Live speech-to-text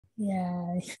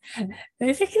Yeah,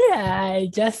 basically I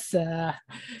just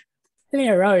play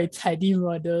around with tidy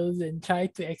models and try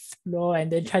to explore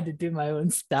and then try to do my own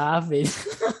stuff and,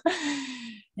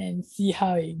 and see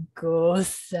how it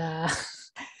goes.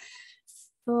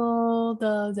 So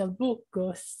the book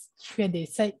goes through and they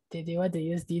said that they want to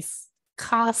use this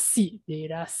car seat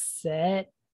data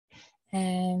set,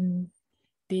 and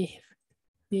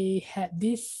they had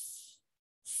this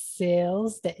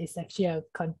sales that is actually a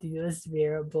continuous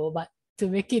variable, but to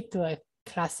make it to a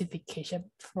classification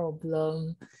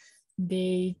problem,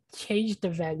 they change the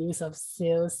values of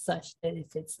sales such that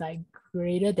if it's like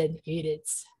greater than 8,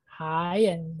 it's high,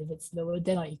 and if it's lower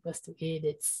than or equals to 8,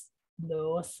 it's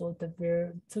low. So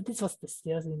so this was the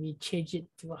sales, and we change it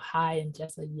to high and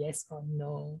just a yes or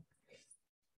no.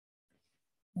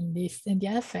 And the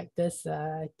other factors,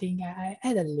 I think I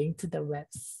add a link to the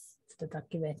to the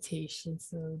documentation.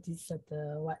 So these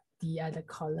are what the other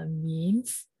column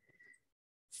means.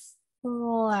 So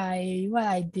what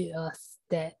I did was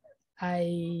that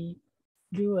I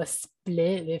do a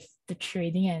split with the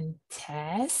training and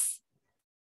test,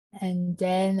 and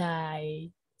then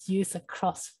I use a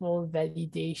cross-fold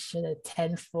validation, a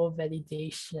 10-fold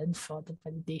validation for the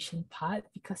validation part,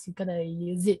 because you're gonna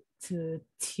use it to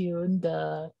tune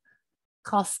the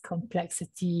cost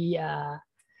complexity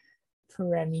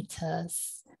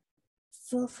parameters.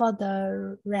 So for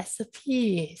the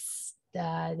recipes,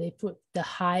 they put the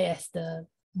high as the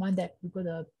one that we're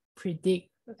gonna predict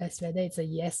as whether it's a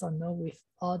yes or no with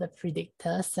all the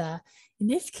predictors. In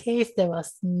this case, there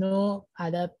was no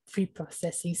other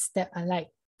pre-processing step, unlike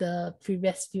the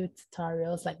previous few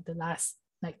tutorials, like the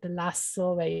last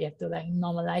so where you have to like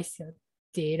normalize your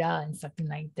data and something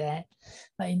like that.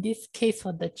 But in this case,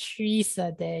 for the trees,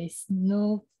 there is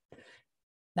no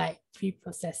like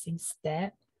pre-processing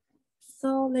step.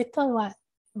 So later what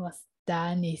was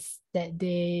done is that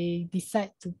they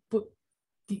decide to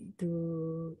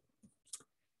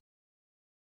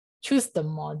choose the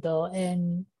model,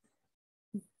 and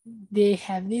they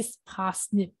have this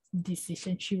parsnip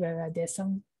decision tree where there's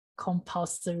some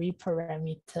compulsory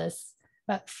parameters.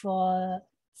 But for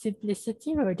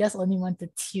simplicity, we just only want to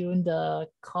tune the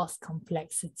cost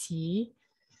complexity.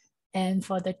 And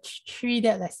for the tree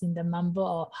that's in the number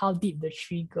of how deep the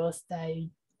tree goes, they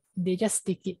just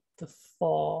stick it to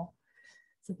 4,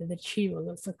 so that the tree will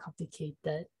look so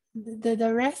complicated.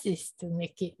 The rest is to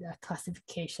make it a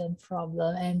classification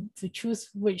problem and to choose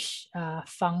which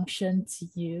function to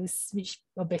use,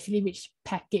 basically which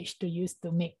package to use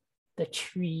to make the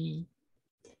tree,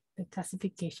 the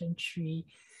classification tree.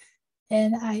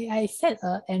 And I set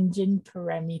an engine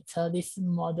parameter, this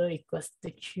model equals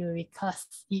to true, because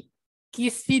it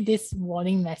gives me this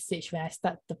warning message when I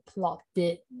start to plot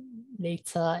it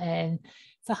later, and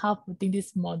somehow putting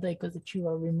this model equals to true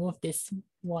will remove this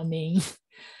warning.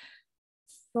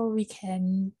 So we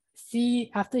can see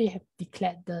after you have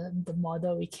declared the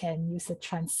model, we can use a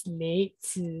translate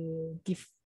to give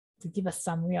a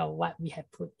summary of what we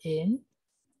have put in.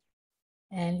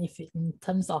 And if in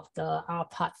terms of the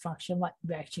rpart function, what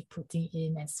we're actually putting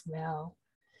in as well.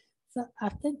 So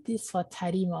after this, for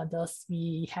tidy models,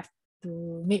 we have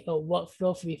to make a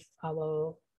workflow with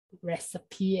our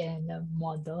recipe and the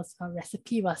models. Our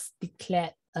recipe was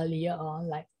declared earlier on,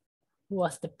 like who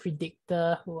was the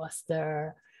predictor, who was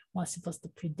the one supposed to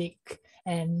predict,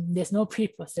 and there's no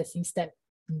pre-processing step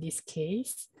in this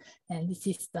case. And this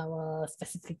is our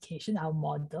specification, our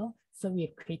model. So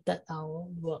we've created our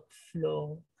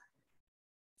workflow.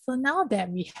 So now that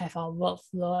we have our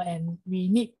workflow and we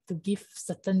need to give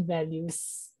certain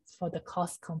values for the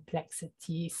cost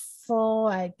complexity, so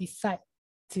I decide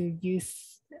to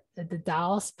use the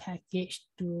DAOs package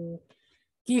to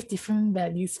give different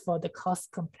values for the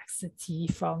cost complexity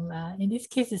from, in this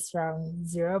case, it's from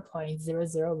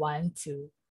 0.001 to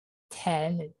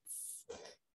 10. It's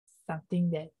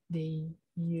something that they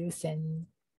use, and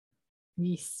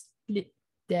we split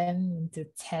them into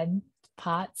 10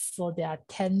 parts. So there are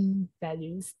 10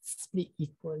 values split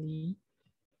equally.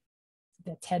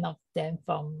 There are 10 of them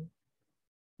from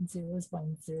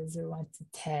 0.001 to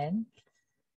 10.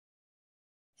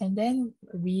 And then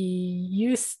we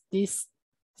use these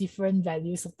different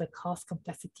values of the cost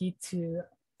complexity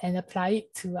and apply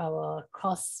it to our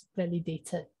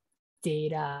cross-validated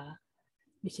data,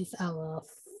 which is our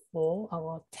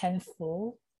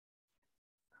 10-fold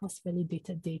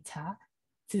cross-validated data,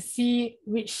 to see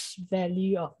which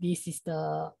value of this is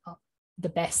the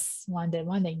best one, the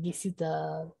one that gives you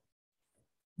the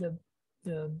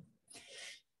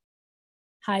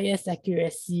highest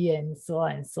accuracy and so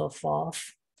on and so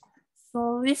forth.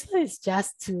 So this one is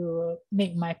just to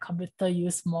make my computer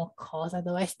use more cores,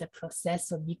 otherwise the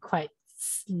process will be quite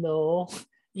slow.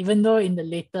 Even though in the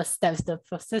later steps, the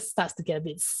process starts to get a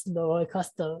bit slower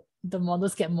because the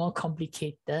models get more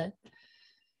complicated.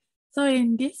 So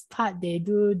in this part, they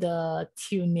do the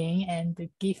tuning and to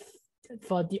give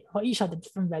for each of the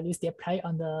different values, they apply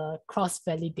on the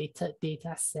cross-validated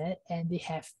data set, and they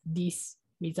have these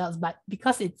results. But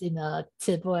because it's in a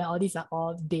table and all these are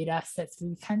all data sets,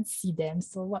 we can't see them.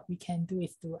 So what we can do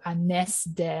is to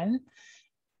unnest them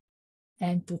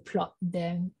and to plot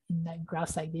them in like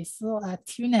graphs like this. So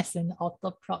tune as an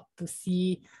auto plot to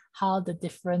see how the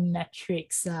different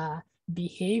metrics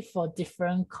behave for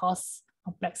different cost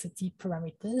complexity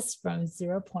parameters from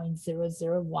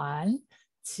 0.001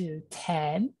 to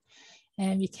 10.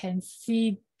 And we can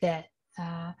see that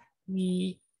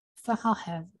we somehow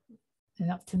have an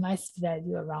optimized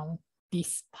value around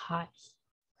this part,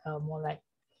 more like,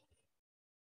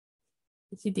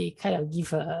 actually they kind of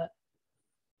give a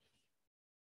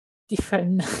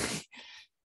different,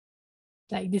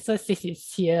 like this one says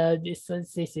it's here, this one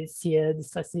says it's here,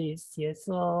 this one says it's here.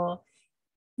 So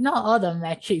not all the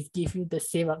metrics give you the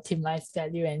same optimized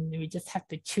value, and we just have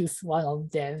to choose one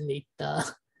of them later.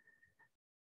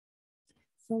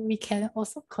 So we can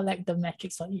also collect the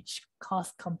metrics for each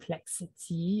cost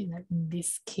complexity, like in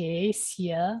this case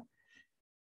here.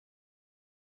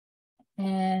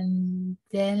 And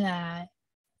then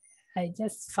I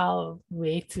just found a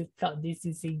way to plot this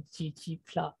using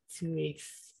ggplot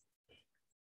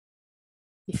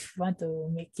if you want to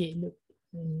make it look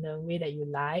in the way that you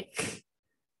like.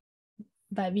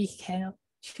 But we can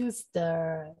choose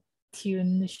the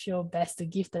tune show best to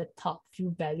give the top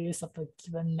few values of a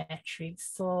given metric.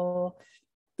 So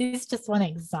this is just one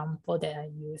example that I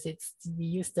use. I just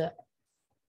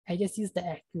use the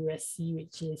accuracy,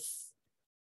 which is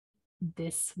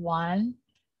this one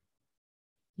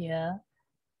here.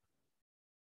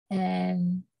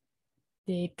 And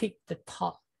they pick the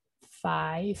top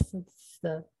 5. So it's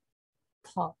the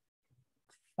top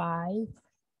 5.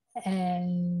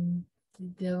 And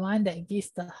the one that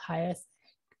gives the highest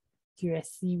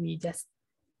accuracy, we just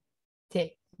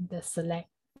take the select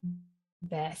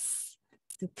best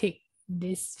to pick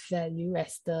this value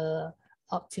as the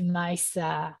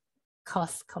optimized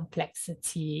cost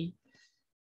complexity.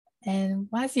 And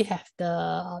once you have the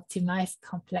optimized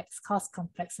cost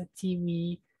complexity,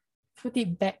 we put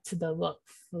it back to the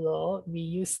workflow. We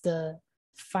use the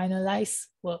finalized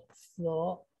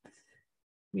workflow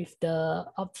with the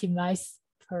optimized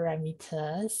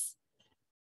parameters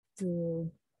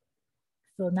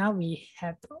so now we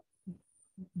have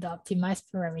the optimized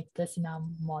parameters in our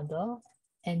model,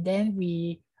 and then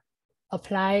we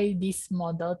apply this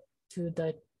model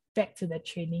back to the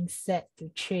training set to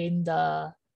train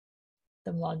the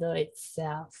model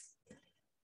itself.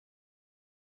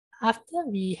 After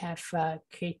we have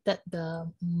created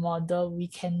the model, we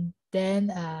can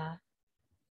then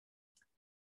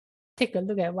take a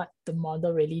look at what the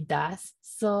model really does.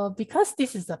 So because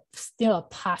this is still a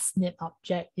parsnip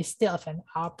object instead of an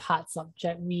rparts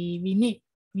object, we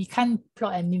can't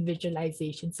plot any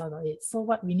visualizations out of it. So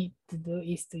what we need to do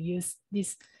is to use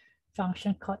this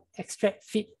function called extract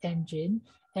fit engine.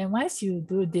 And once you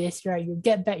do this, right, you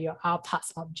get back your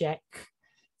rparts object.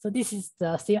 So this is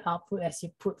the same output as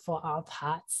you put for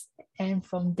rparts. And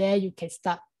from there, you can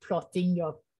start plotting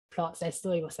your plots as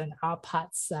though it was an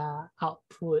rparts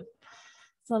output.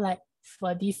 So like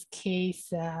for this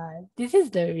case, this is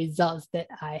the results that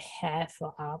I have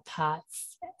for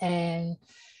rparts. And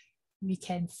we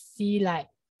can see like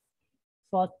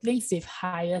for things with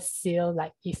higher sale,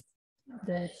 like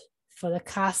for the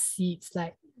car seats,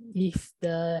 like if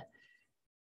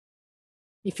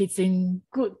it's in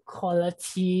good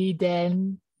quality,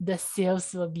 then the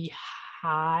sales will be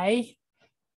high.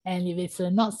 And if it's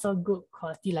a not so good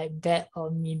quality, like bad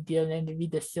or medium, then maybe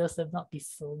the sales will not be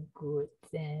so good.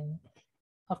 And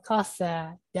of course,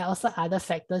 there are also other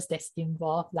factors that's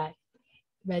involved, like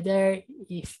whether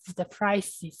if the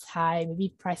price is high,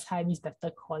 maybe price high means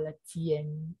better quality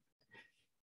and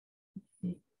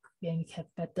you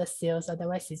have better sales.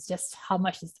 Otherwise, it's just how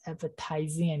much is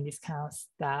advertising and this kind of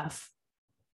stuff.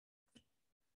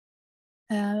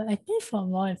 I think for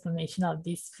more information of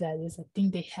these values, I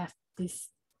think they have this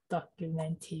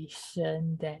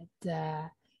documentation that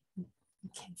you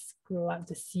can scroll up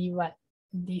to see what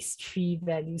these 3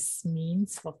 values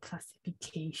means for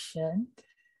classification.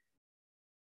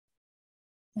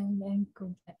 And then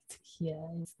go back to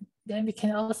here. Then we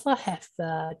can also have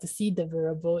to see the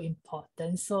variable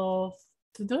importance. So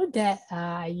to do that,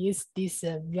 I use this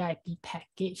VIP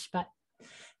package, but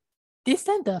this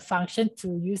time the function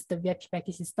to use the VIP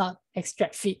package is not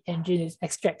extract feed engine, it's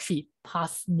extract feed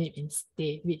parsnip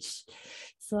instead,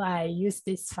 so I use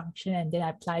this function and then I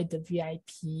apply the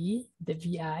the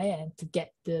VI, and to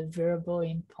get the variable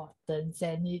importance.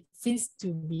 And it seems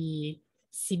to be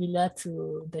similar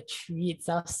to the tree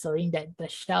itself, showing that the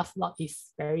shelf log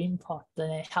is very important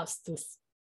and it helps to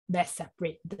best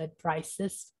separate the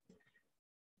prices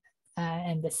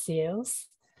and the sales.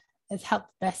 It helps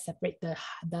best separate the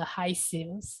high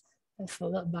sales,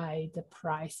 followed by the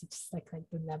price, which is like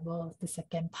the level of the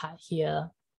second part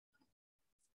here.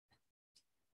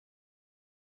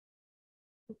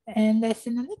 And there's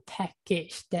another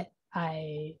package that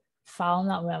I found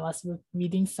out when I was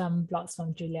reading some blogs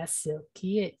from Julia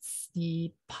Silky. It's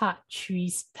the part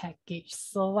trees package.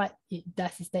 So what it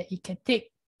does is that it can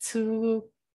take two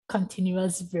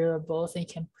continuous variables and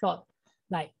you can plot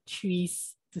like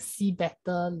trees to see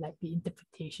better like the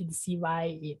interpretation, to see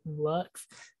why it works.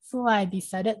 So I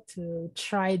decided to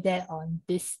try that on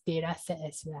this data set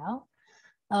as well.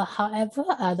 However,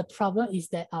 the problem is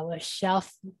that our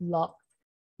shelf log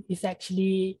is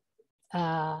actually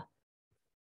in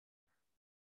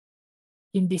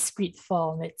discrete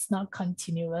form. It's not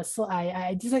continuous. So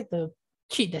I just like to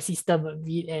cheat the system a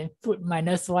bit and put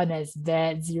 -1 as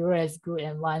bad, 0 as good,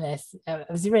 and 1 as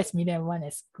 0 as medium, and 1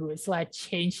 as good. So I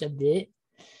change a bit,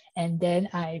 and then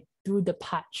I do the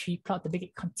part tree plot to make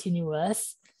it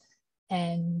continuous.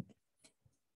 And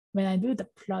when I do the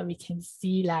plot, we can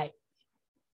see like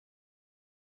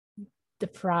the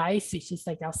price, which is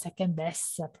like our second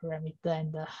best parameter,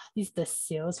 and this is the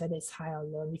sales, whether it's high or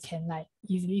low. We can like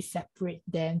easily separate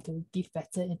them to give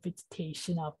better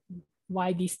interpretation of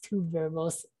why these two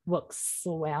variables work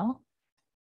so well.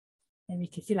 And we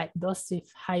can see like those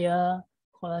with higher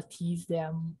qualities,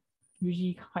 they're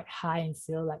usually quite high in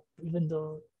sale, like even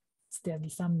though there'll be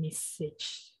some missing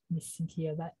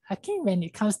here. But I think when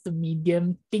it comes to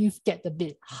medium, things get a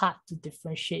bit hard to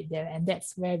differentiate them, and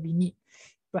that's where we need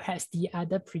perhaps the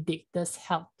other predictors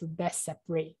help to best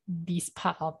separate this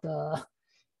part of the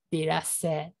data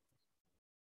set.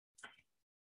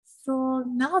 So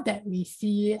now that we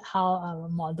see how our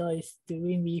model is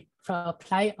doing, we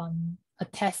apply on a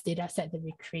test data set that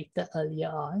we created earlier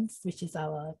on, which is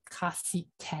our car seat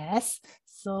test.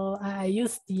 So I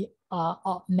use the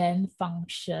augment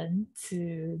function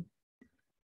to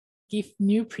give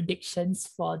new predictions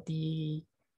for the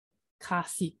car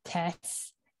seat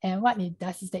test. And what it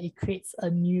does is that it creates a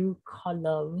new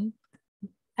column.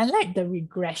 Unlike the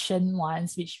regression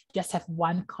ones, which just have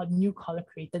one new column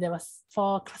created, there was,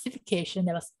 for classification,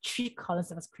 there was 3 columns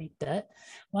that was created.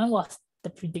 One was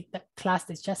the predicted class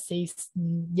that just says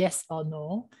yes or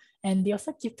no. And they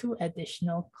also give 2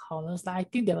 additional columns. Like I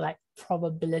think they were like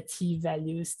probability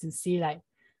values to see like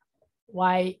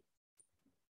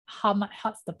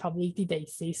how's the probability that it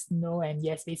says no and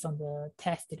yes based on the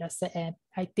test data set. And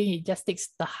I think it just takes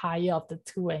the higher of the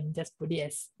 2 and just put it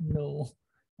as no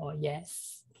or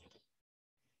yes.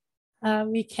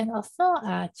 We can also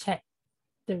check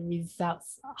the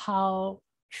results, how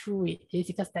true it is,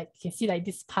 because like you can see like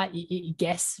this part, it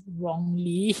guessed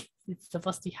wrongly. It's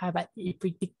supposed to be high, but it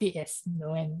predicted as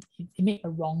no and it made a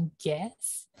wrong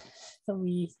guess. So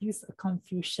we use a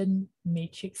confusion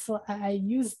matrix. So I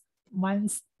use one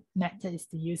method is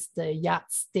to use the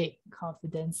yardstick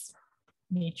confidence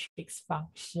matrix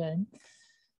function.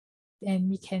 And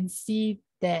we can see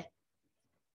that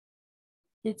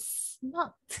it's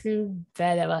not too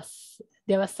bad.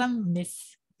 There was some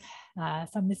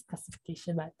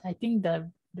misclassification, but I think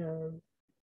the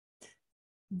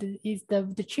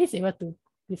tree is able to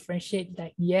differentiate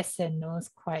like yes and no's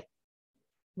quite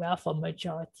well for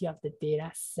majority of the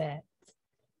data set.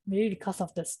 Maybe because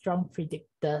of the strong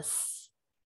predictors,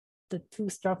 the 2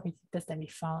 strong predictors that we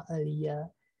found earlier.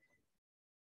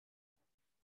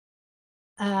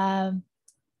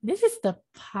 This is the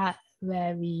part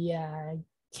where we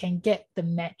can get the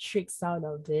metrics out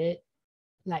of it,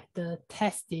 like the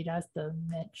test data,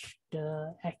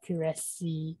 the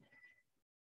accuracy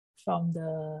from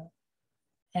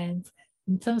and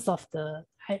in terms of I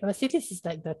would say this is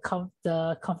like the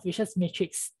confusion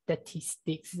matrix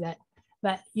statistics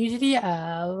but usually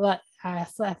what I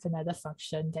also have another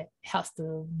function that helps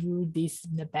to do this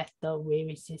in a better way,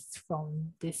 which is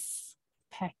from this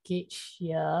package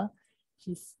here,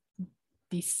 which is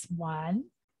this one.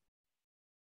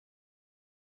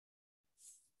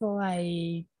 So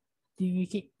I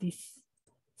duplicate this.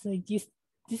 So this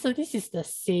is the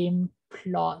same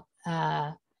plot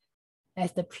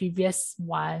as the previous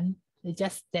one. It's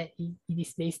just that it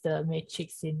displays the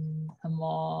matrix in a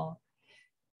more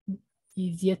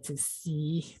easier to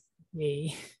see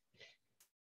way.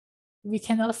 We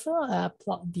can also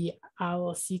plot the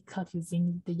ROC curve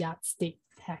using the yardstick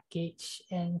package.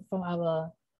 And from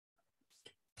our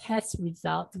test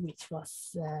result, which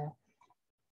was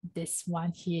this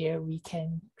one here, we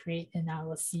can create an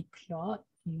ROC plot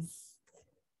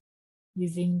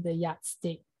using the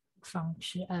yardstick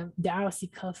function, the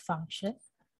ROC curve function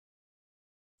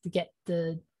to get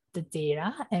the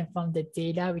data. And from the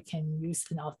data, we can use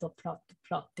an autoplot to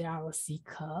plot the ROC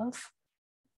curve.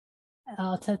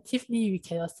 Alternatively, we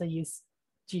can also use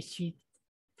G3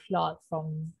 plot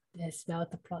from as well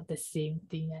to plot the same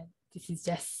thing. And this is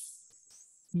just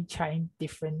me trying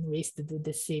different ways to do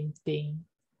the same thing.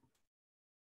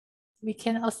 We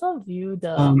can also view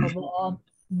the overall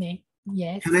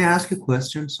yes. Can I ask a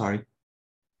question? Sorry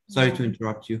to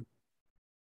interrupt you.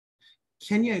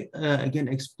 Can you again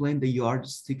explain the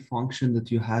yardstick function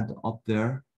that you had up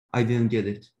there? I didn't get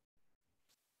it.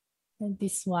 And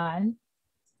this one.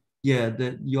 Yeah,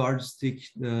 the yardstick,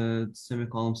 the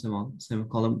semicolon.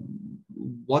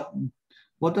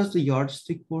 What does the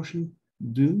yardstick portion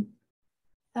do?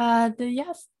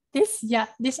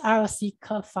 This ROC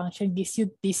curve function gives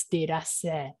you this data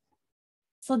set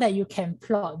so that you can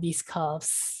plot these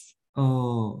curves.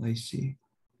 Oh, I see.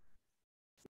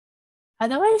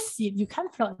 Otherwise, you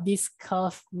can't plot this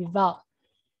curve with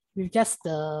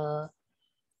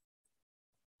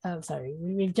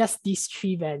just these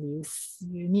three values.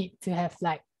 You need to have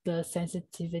like the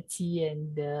sensitivity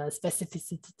and the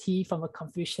specificity from a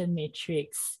confusion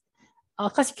matrix.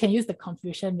 Of course, you can use the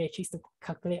confusion matrix to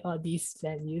calculate all these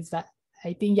values, but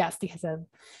I think yardstick has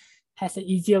an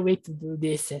easier way to do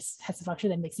this. Has a function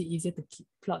that makes it easier to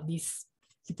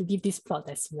give this plot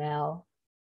as well.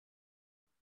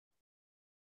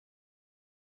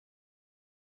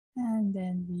 And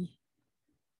then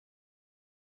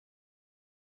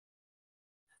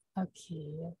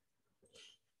okay.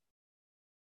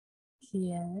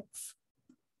 Yes.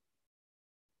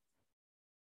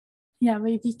 Yeah,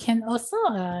 we can also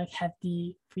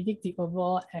predict the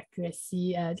overall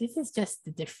accuracy. This is just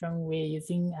a different way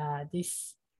using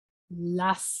this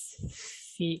last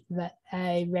fit, but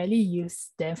I rarely use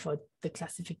them for the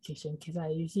classification because I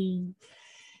usually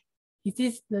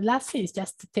the last fit is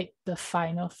just to take the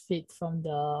final fit from the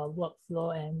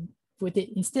workflow and put it,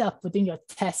 instead of putting your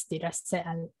test data set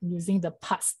and using the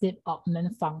parsnip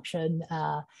augment function,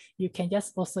 you can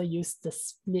just also use the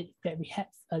split that we had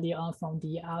earlier on from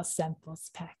the R samples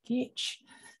package.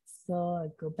 So I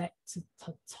go back to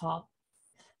the top.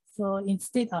 So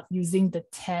instead of using the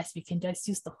test, we can just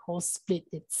use the whole split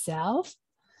itself.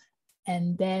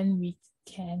 And then we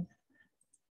can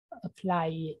apply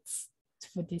it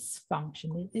for this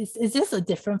function. It's just a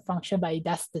different function, but it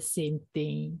does the same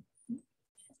thing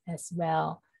as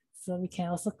well. So we can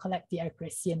also collect the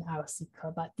accuracy and ROC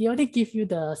curve, but they only give you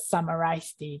the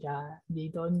summarized data. They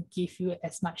don't give you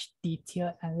as much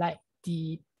detail, unlike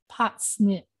the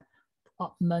parsnip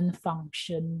augment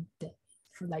function that,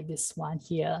 like this one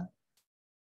here.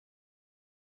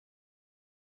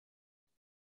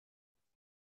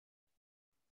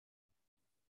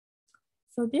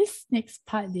 So this next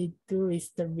part they do is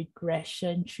the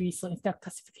regression tree. So instead of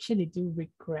classification, they do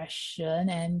regression,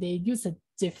 and they use a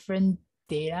different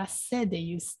data set. They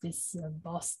use this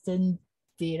Boston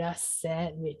data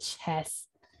set, which has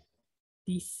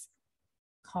these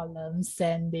columns,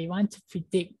 and they want to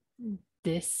predict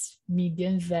this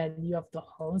median value of the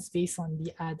homes based on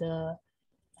the other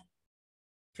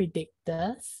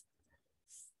predictors.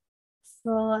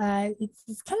 So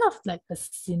it's kind of like a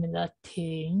similar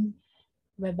thing,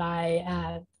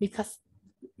 whereby because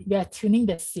we are tuning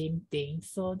the same thing,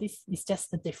 so this is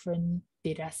just a different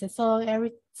data set. So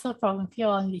from here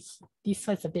on, this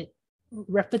was a bit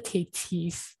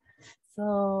repetitive.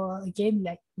 So again,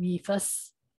 like we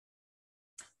first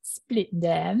split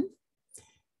them,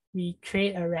 we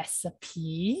create a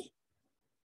recipe,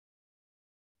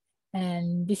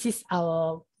 and this is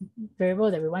our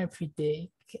variable that we want to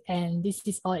predict. And this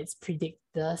is all its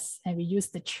predictors. And we use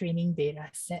the training data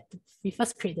set. We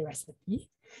first create the recipe.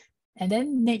 And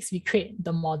then next we create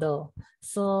the model.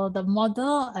 So the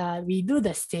model, we do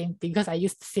the same thing because I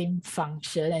use the same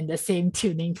function and the same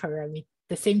tuning parameter,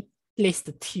 the same place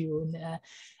to tune.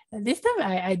 This time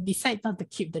I decide not to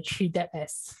keep the tree depth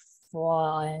as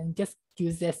 4 and just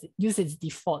use its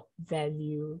default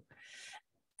value.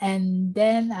 And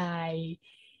then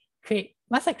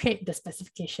once I create the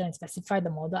specification and specify the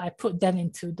model, I put them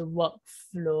into the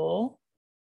workflow.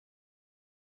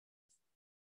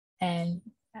 And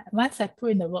once I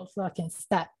put in the workflow, I can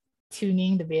start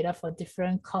tuning the data for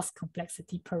different cost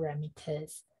complexity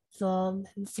parameters. So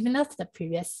similar to the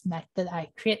previous method, I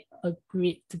create a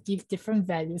grid to give different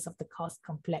values of the cost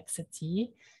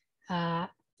complexity. The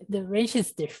range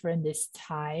is different this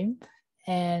time,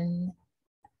 and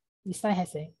this time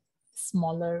has a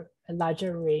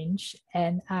larger range.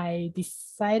 And I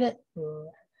decided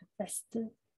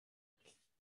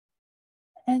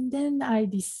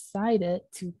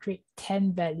to create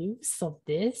 10 values of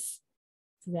this.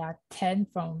 So there are 10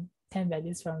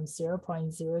 values from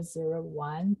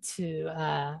 0.001 to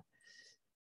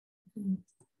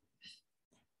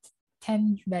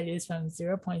 10 values from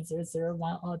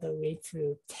 0.001 all the way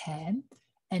to 10.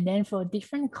 And then for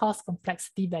different cost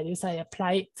complexity values, I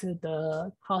apply it to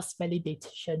the cross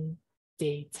validation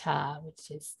data,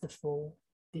 which is the flow,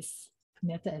 this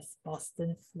method as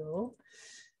Boston flow.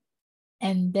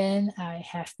 And then I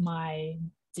have my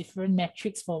different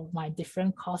metrics for my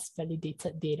different cost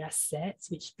validated data sets,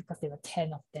 which because there were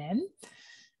 10 of them.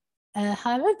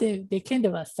 However, they claimed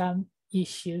there were some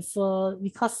issues. So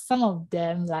because some of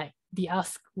them, like the R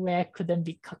square couldn't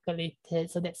be calculated,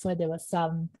 so that's why there were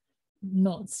some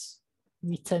notes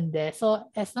written there. So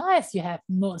as long as you have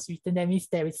notes written, that means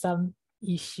there is some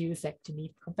issues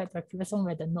actually compared to the previous one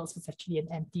where the notes was actually an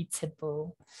empty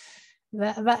table.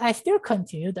 But I still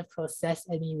continue the process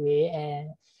anyway,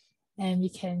 and we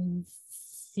can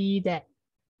see that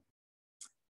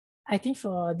I think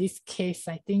for this case,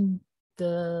 I think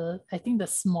the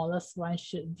smallest one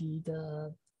should be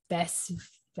the best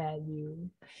value.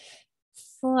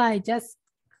 So I just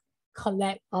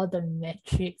collect all the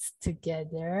metrics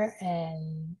together,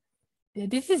 and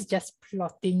this is just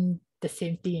plotting the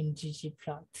same thing in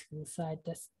ggplot too. So I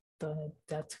just don't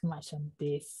dwell too much on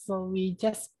this. So we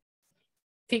just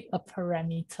pick a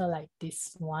parameter like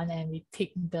this one, and we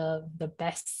pick the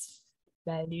best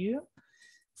value.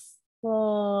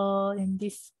 So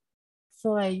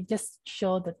I just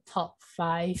show the top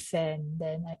 5, and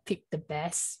then I pick the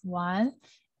best one.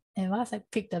 And once I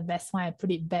pick the best one, I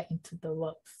put it back into the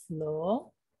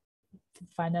workflow to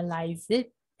finalize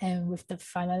it. And with the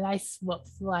finalized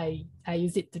workflow, I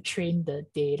use it to train the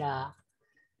data.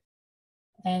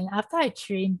 And after I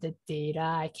train the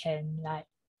data,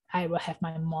 I will have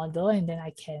my model, and then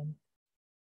I can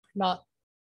plot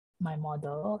my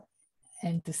model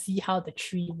and to see how the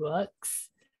tree works.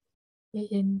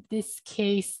 In this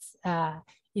case,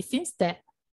 it seems that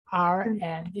R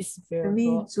and this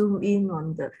variable. Let me zoom in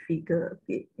on the figure a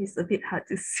bit. It's a bit hard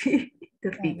to see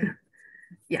the figure.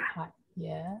 Yeah.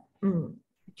 Yeah.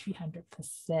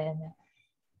 300%.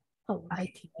 Oh, I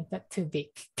think I got too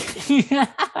big. Okay.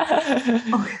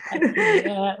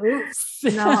 Oops.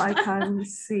 Now I can't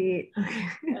see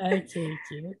it. Okay,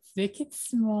 let's make it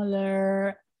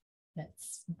smaller.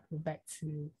 Let's go back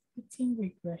to fitting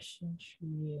regression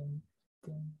tree and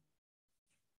then.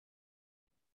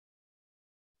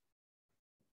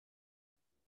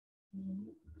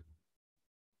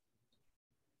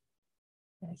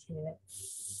 Okay,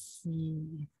 let's see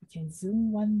if we can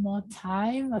zoom one more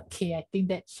time. Okay, I think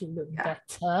that should look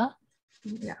better.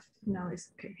 Yeah, now it's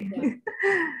okay.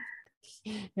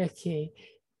 Okay.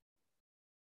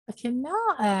 Okay,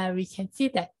 now we can see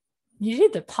that usually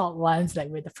the top ones, like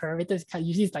with the parameters,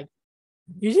 usually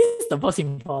it's the most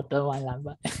important one.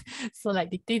 But so like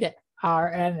they think that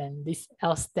RM and this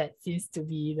LSTAT seems to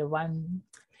be the one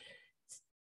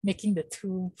making the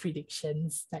two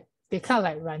predictions. Like they're kind of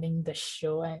like running the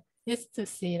show, and just to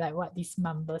say like what these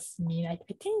numbers mean. I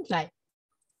think like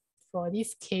for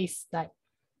this case, like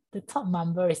the top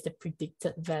number is the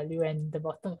predicted value and the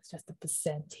bottom is just the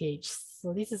percentage.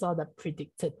 So this is all the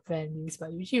predicted values,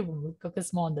 but usually when we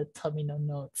focus more on the terminal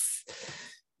nodes.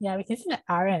 Yeah, we can see that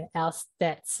RM and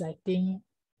LSTATs. I think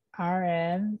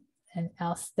RM and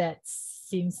LSTATs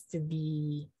seems to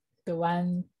be the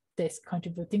one that's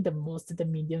contributing the most to the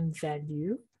median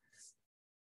value.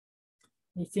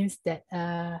 It seems that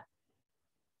I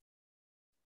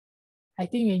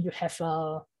think when you have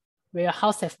where your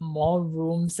house have more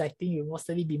rooms, I think it will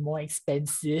mostly be more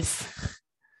expensive.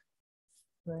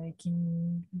 I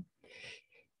think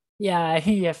you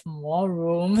have more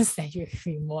rooms and you will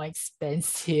be more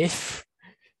expensive.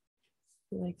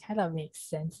 So it kind of makes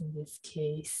sense in this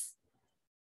case.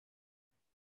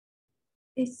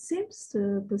 It seems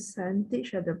the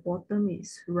percentage at the bottom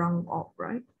is round off,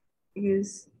 right?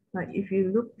 Because like if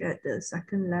you look at the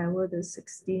second level, the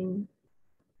 16%,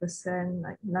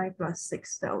 like 9 plus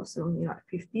 6, that was only like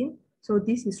 15. So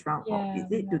this is round off.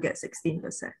 Is it to get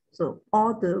 16%? So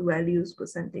all the values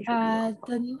percentage will be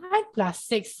the 9 plus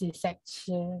 6 is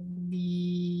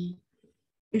actually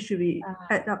it should be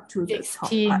add up to 16. the top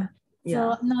part.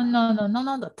 Yeah. So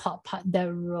not the top part,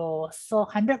 the row. So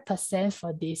 100%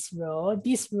 for this row.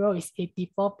 This row is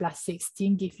 84 plus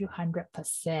 16 give you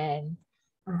 100%.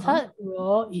 Third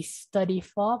row is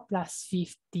 34 plus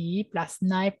 50 plus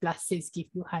 9 plus 6 give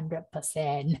you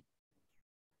 100%.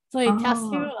 So it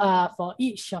tells you for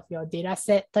each of your data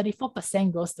set,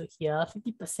 34% goes to here,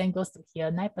 50% goes to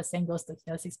here, 9% goes to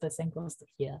here, 6% goes to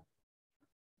here.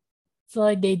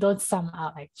 So they don't sum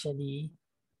up actually.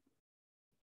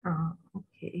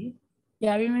 Okay.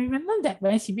 Yeah, remember that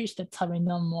once you reach the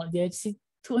terminal mode, there's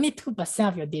only 2%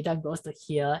 of your data goes to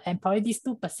here, and probably these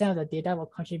 2% of the data will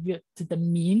contribute to the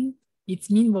mean.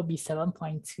 Its mean will be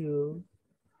 7.2.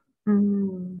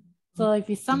 So if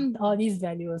you sum all these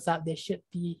values up, they should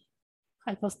be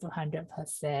quite close to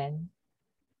 100%.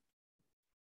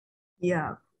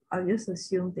 Yeah, I just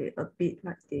assume they a bit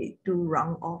like they do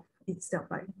round off instead of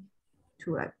like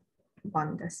to like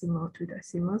 1 decimal, 2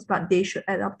 decimals, but they should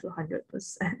add up to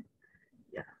 100%.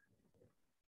 Yeah.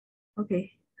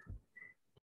 Okay.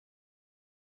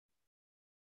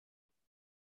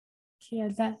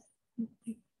 Okay,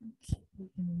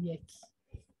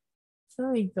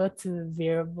 so we go to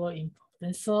variable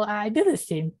importance. So I did the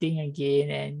same thing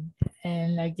again,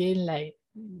 and again, like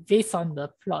based on the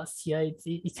plots here,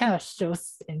 it kind of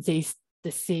shows and says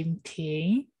the same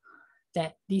thing,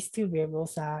 that these two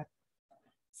variables are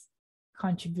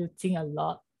contributing a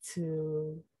lot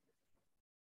to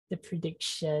the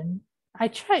prediction. I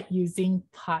tried using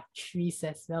part trees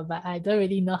as well, but I don't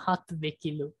really know how to make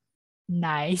it look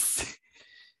nice.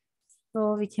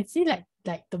 So we can see like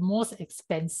the most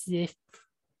expensive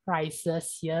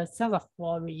prices here, some of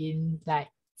fall in like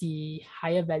the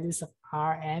higher values of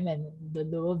RM and the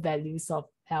lower values of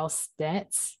L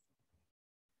stats.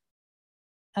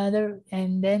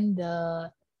 And then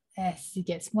as it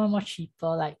gets more and more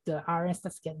cheaper, like the RM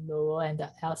starts to get lower and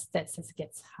the L stats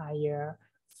gets higher.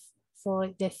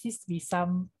 So there seems to be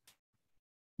some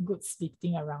good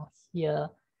splitting around here.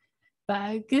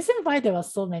 But the reason why there were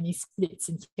so many splits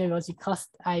in here was because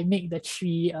I make the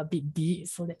tree a bit deep,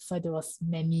 so that's why there was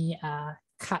many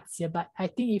cuts here. But I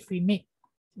think if we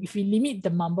limit the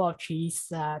number of trees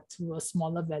to a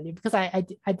smaller value, because I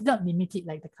did not limit it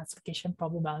like the classification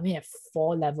problem, I only have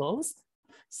 4 levels.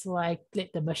 So I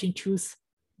let the machine choose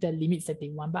the limits that they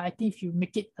want. But I think if you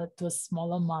make it to a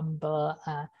smaller number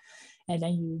and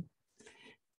then you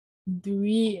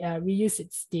reuse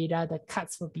its data, the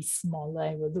cuts will be smaller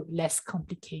and will look less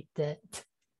complicated.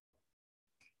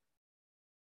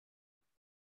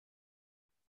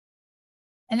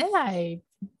 And then I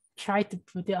try to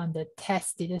put it on the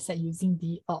test data set using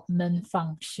the augment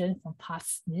function from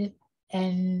Parsnip,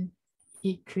 and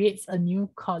it creates a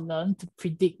new column to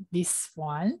predict this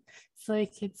one. So you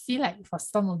can see like for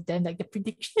some of them, like the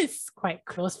prediction is quite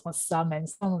close for some, and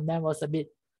some of them was a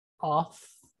bit off,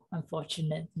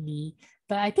 unfortunately.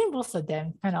 But I think most of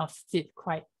them kind of fit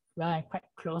quite well and quite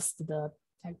close to the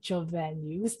actual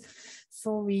values.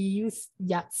 So we use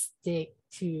yardstick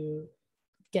to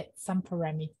get some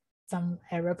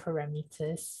error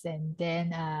parameters, and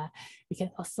then we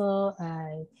can also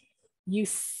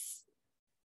use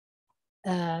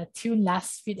tune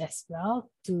last fit as well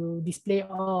to display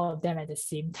all of them at the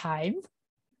same time.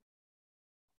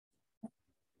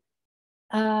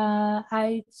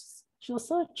 I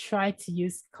also try to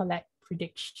use collect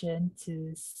prediction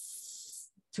to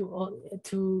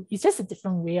it's just a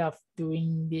different way of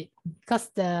doing it, because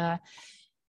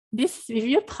if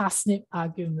you parsnip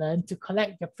argument to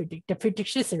collect the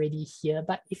prediction is already here,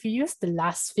 but if you use the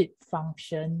last fit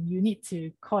function, you need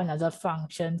to call another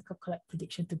function to collect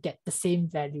prediction to get the same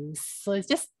values. So it's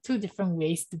just 2 different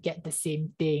ways to get the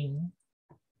same thing.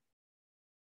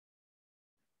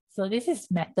 So this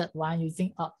is method 1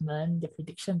 using augment, the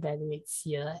prediction value is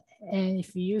here. And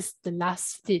if you use the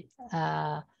last fit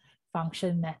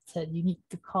function method, you need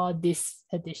to call this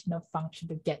additional function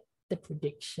to get the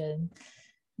prediction.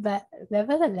 But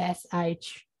nevertheless, I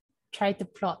try to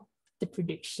plot the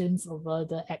predictions over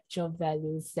the actual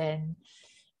values, and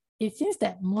it seems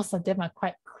that most of them are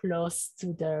quite close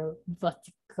to the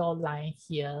vertical line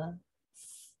here.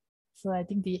 So I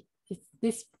think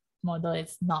this model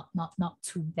is not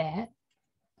too bad.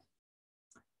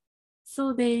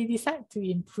 So they decide to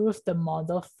improve the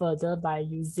model further by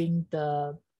using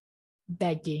the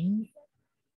bagging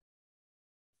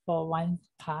for one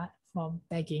part, from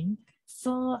bagging.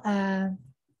 So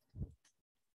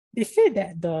they say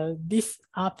that this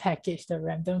R package, the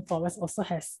random forest, also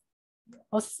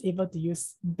able to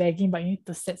use bagging, but you need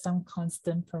to set some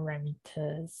constant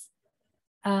parameters.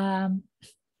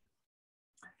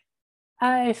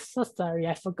 I'm so sorry,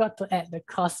 I forgot to add the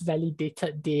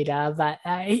cross-validated data, but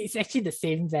it's actually the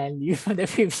same value for the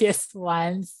previous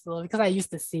one. So because I used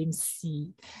the same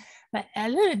seed. But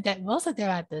other than that, most of them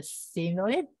are the same. The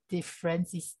only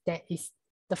difference is that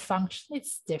the function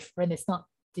is different. It's not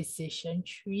decision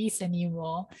trees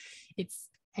anymore. It's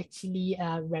actually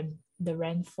the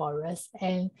rainforest.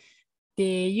 And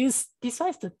they use this one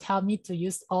is to tell me to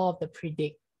use all of the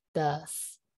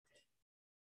predictors.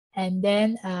 And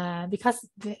then because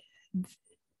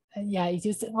it's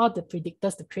using all the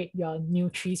predictors to create your new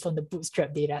trees from the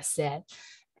bootstrap data set.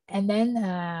 And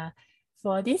then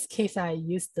for this case, I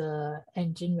use the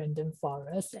engine random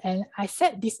forest, and I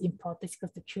set this importance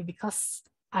equals to true because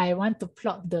I want to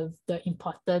plot the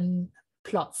important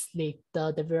plots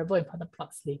later, the variable important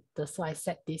plots later. So I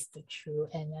set this to true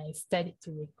and I set it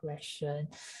to regression.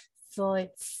 So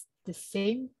it's the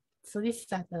same. So these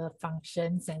are the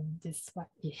functions and this is what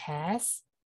it has.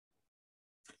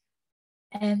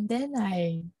 And then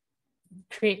I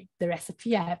create the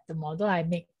recipe. I have the model. I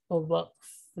make a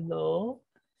workflow.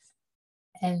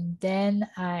 And then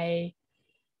I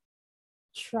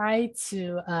try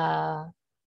to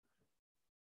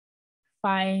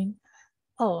find,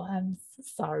 oh, I'm so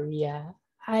sorry.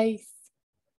 I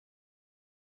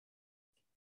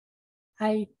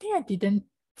think I didn't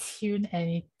tune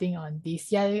anything on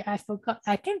this. Yeah, I forgot.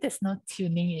 I think there's no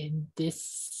tuning in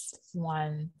this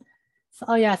one. So,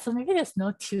 oh yeah, so maybe there's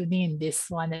no tuning in this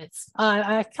one. It's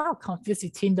I kind of confused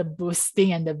between the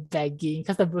boosting and the bagging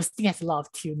because the boosting has a lot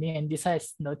of tuning and this one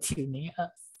has no tuning.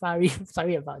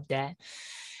 Sorry about that.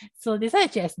 So this one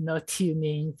actually has no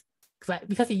tuning, but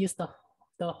because it used the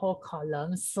whole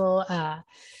column. So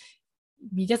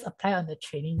we just apply on the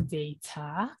training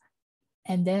data.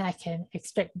 And then I can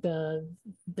extract the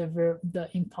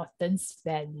importance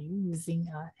value using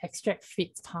extract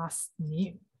fit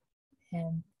parsnip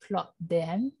and plot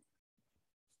them.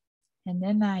 And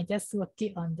then I just work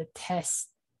it on the test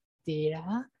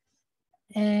data.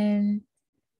 And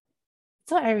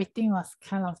so everything was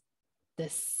kind of the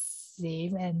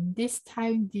same. And this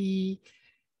time the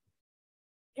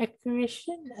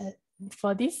accuracy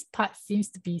for this part seems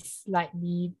to be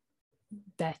slightly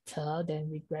better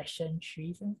than regression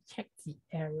trees. And check the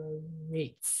error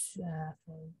rates.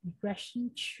 For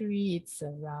regression tree, it's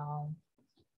around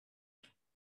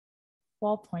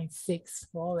 4.64,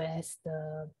 whereas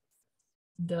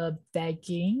the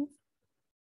bagging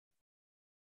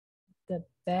is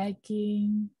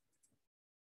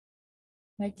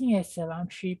around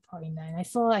 3.9.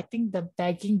 So I think the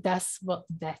bagging does work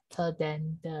better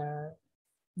than the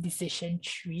decision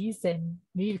trees, and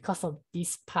maybe because of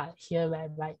this part here where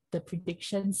like the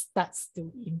prediction starts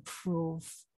to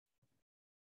improve.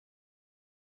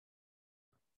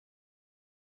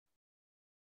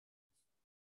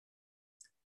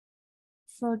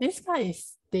 So this part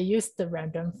is they use the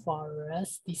random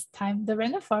forest this time. The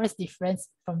random forest difference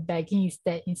from bagging is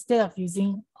that instead of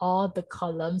using all the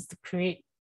columns to create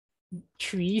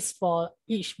trees for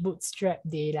each bootstrap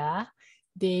data,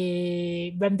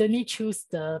 they randomly choose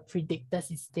the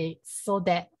predictors instead, so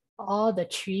that all the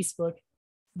trees will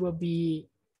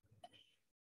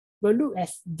look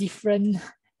as different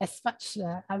as much.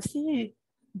 I would say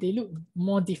they look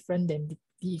more different than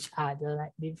each other.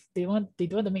 Like they don't want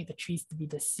to make the trees to be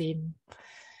the same.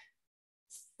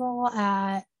 So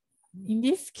in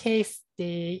this case,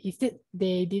 they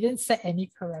didn't set any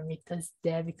parameters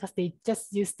there because they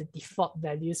just used the default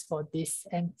values for this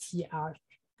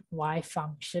MTRY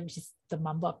function, which is the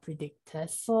number of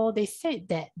predictors. So they said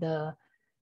that the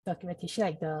documentation,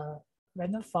 like the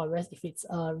random forest, if it's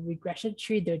a regression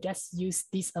tree, they'll just use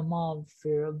this amount of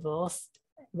variables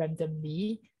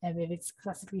randomly, and with its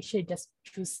classification, just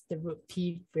choose the root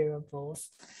p variables.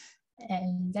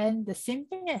 And then the same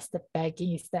thing as the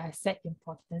bagging is that I set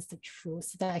importance to true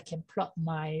so that I can plot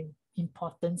my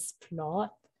importance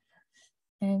plot.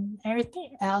 And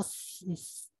everything else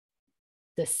is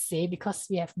the same because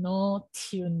we have no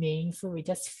tuning. So we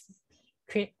just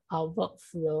create our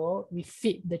workflow, we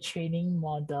fit the training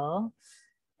model,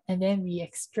 and then we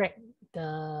extract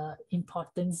the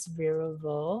importance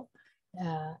variable.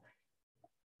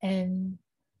 And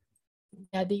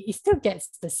it still gets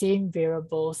the same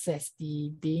variables as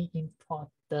the being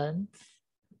important.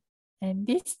 And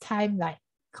this time, like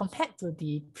compared to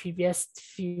the previous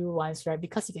few ones, right?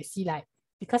 Because you can see, like,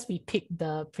 because we pick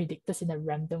the predictors in a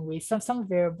random way, some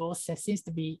variables that seems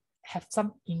to have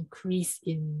some increase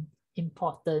in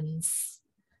importance.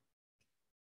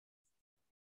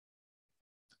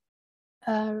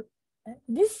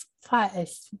 This part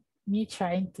is me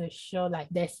trying to show like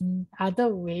there's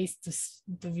other ways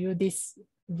to view this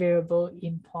variable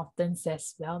importance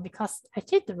as well, because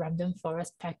actually the random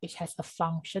forest package has a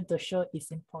function to show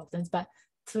its importance, but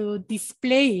to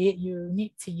display it, you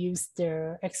need to use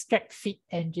the extract fit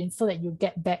engine so that you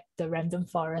get back the random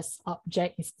forest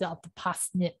object instead of the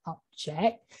parsnip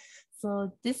object.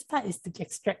 So this part is to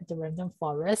extract the random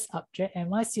forest object, and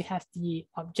once you have the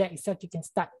object itself, you can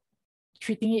start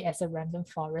treating it as a random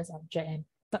forest object and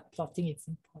start plotting its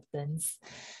importance.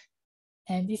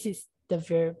 And this is the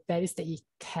values that it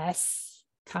has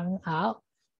come out.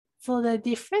 So the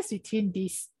difference between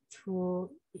these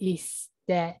two is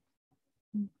that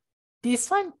this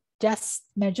one just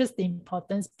measures the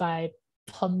importance by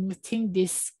permuting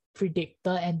this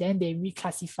predictor, and then they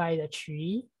reclassify the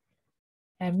tree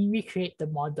and we recreate the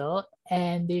model,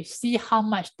 and they see how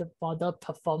much the model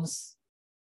performs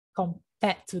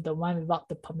compared to the one without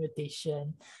the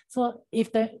permutation. So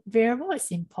if the variable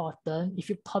is important, if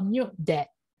you permute that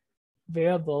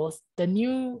variables, the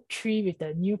new tree with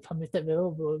the new permuted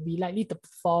variable will be likely to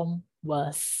perform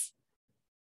worse.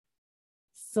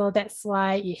 So that's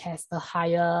why it has a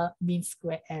higher mean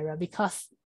square error, because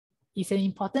it's an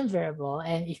important variable,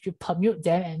 and if you permute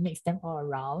them and mix them all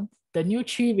around, the new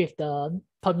tree with the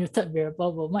permuted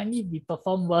variable will likely be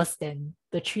perform worse than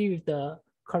the tree with the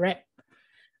correct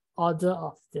order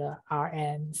of the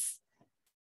RMs.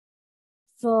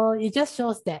 So it just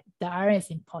shows that the RM is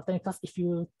important, because if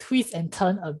you twist and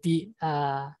turn a bit,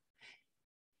 the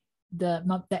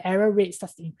error rate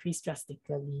starts to increase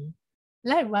drastically.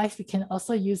 Likewise, we can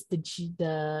also use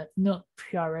the node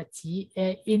priority.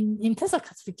 In terms of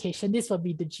classification, this will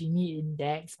be the Gini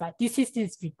index, but this is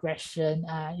this regression.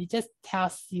 It just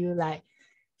tells you like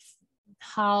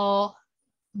how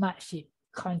much it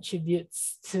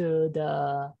contributes to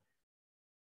the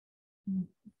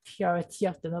purity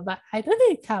of the node, but I don't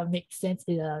think it kind of makes sense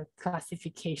in a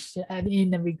classification and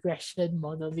in a regression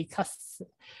model, because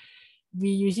we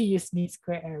usually use mean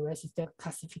square errors instead of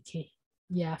classification.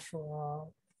 Yeah, for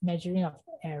measuring of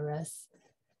errors.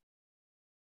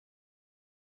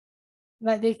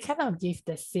 But they kind of give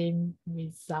the same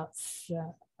results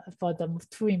for the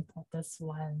two importance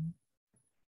one.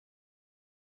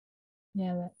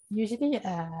 Yeah, but usually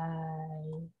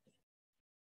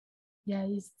yeah,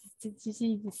 it's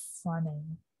usually this one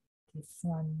and this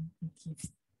one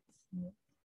gives.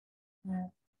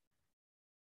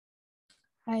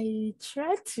 I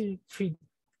try to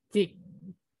predict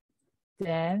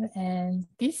them, and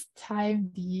this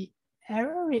time the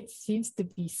error rate seems to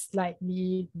be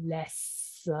slightly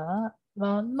lesser.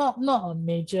 Well, not a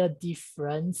major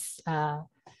difference.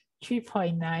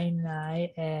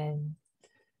 3.99 and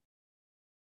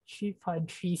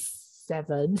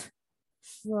 3.37.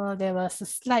 So there was a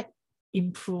slight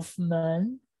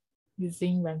improvement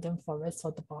using random forest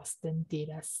for the Boston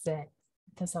data set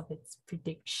in terms of its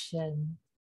prediction.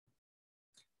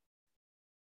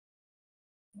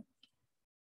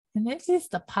 And this is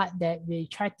the part that we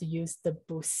try to use the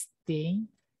boosting.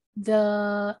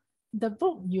 The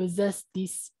book uses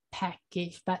this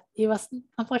package, but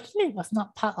unfortunately it was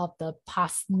not part of the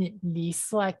parsnip list,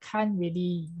 so I can't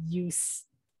really use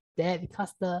that,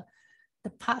 because the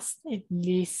parsnip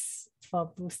list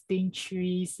for boosting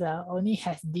trees only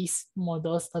has these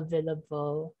models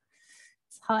available.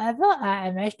 However,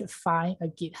 I managed to find a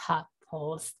GitHub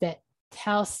post that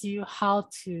tells you how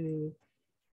to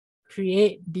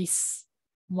create this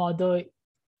model,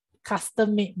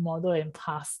 custom-made model in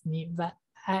parsnip, but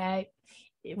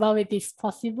while it is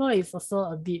possible, it's also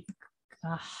a bit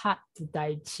hard to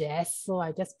digest, so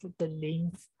I just put the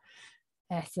link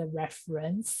as a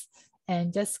reference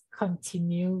and just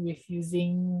continue with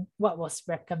using what was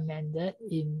recommended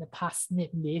in the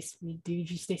parsnip list. They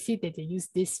say that they use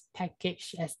this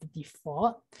package as the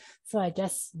default, so I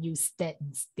just use that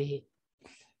instead.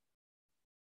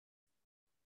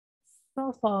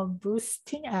 So for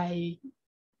boosting,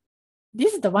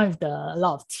 this is the one with a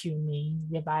lot of tuning,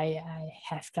 whereby I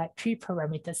have like 3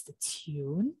 parameters to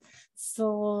tune.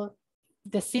 So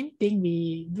the same thing,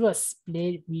 we do a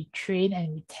split, we train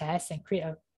and we test and create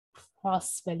a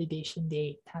cross-validation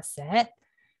data set.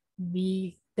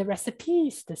 The recipe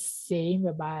is the same,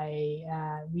 whereby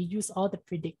we use all the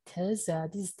predictors.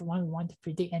 This is the one we want to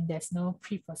predict, and there's no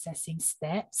pre-processing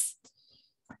steps.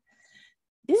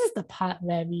 This is the part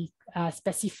where we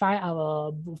specify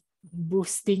our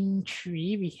boosting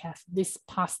tree. We have this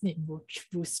parsnip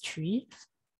boost tree,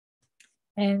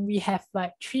 and we have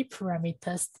like 3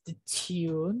 parameters to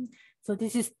tune. So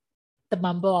this is the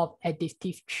number of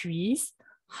additive trees,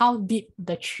 how deep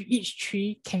each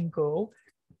tree can go,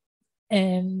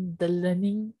 and the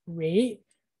learning rate,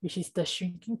 which is the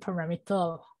shrinking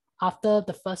parameter after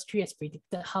the first tree has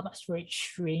predicted, how much will it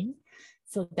shrink.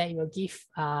 so that it will give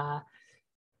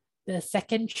the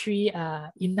second tree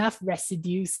enough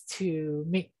residues to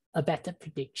make a better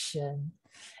prediction.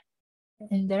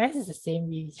 And the rest is the same.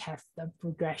 We have the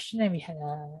progression, and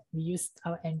we used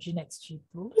our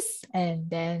NGINX-GBoost, and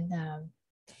then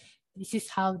this is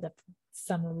how the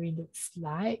summary looks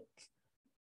like.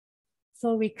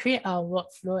 So we create our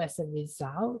workflow as a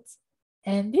result.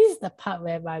 And this is the part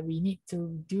whereby we need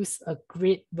to use a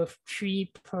grid with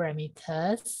 3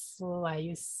 parameters. So I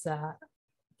use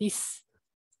this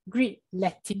grid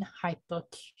Latin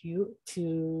hypercube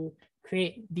to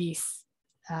create this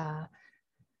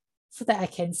so that I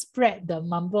can spread the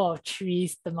number of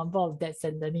trees, the number of deaths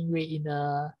and learning rate in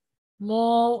a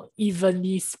more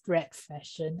evenly spread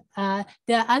fashion.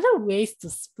 There are other ways to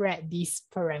spread these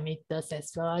parameters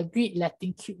as well. A grid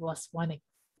Latin cube was one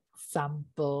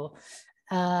example.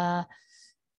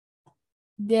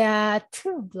 There are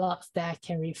 2 blocks that I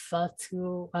can refer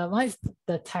to. One is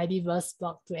the tidyverse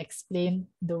block to explain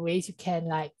the ways you can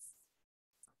like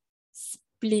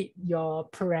split your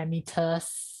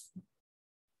parameters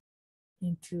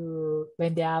into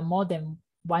when there are more than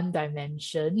 1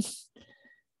 dimension.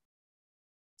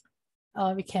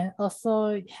 We can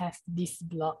also have this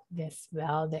block as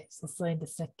well. That's also in the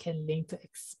second link to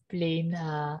explain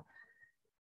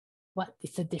what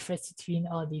is the difference between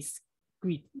all these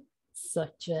grid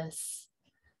searches.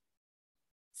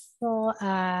 So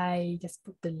I just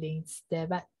put the links there,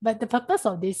 but the purpose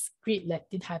of this grid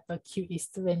Latin hypercube is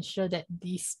to ensure that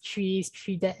these trees,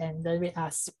 tree depth and learn rate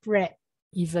are spread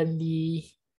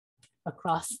evenly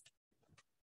across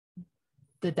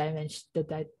the dimension,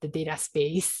 the data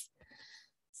space.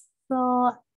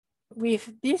 So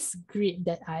with this grid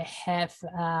that I have,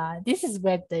 this is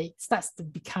where it starts to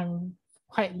become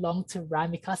quite long to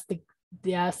run because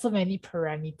there are so many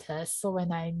parameters. So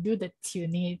when I do the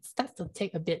tuning, it starts to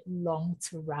take a bit long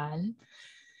to run.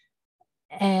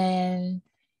 And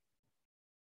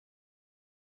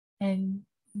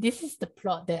this is the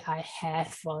plot that I have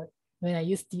for when I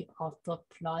use the auto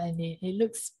plot, and it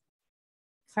looks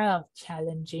kind of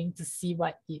challenging to see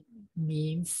what it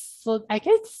means. So I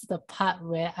guess this is the part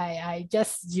where I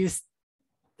just use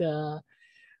the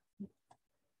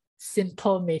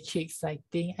simple matrix. I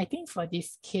think for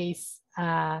this case,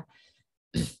 I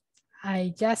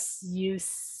just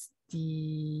use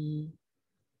the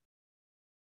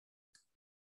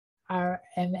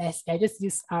RMS. I just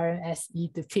use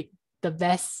RMSE to pick the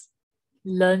best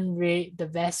learn rate, the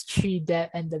best tree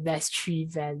depth, and the best tree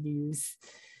values.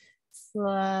 So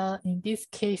in this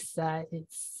case, I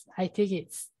think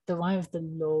it's the one with the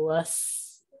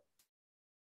lowest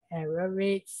error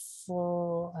rate.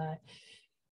 So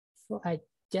I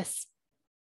just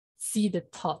see the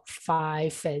top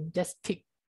 5 and just pick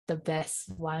the best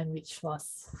one, which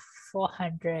was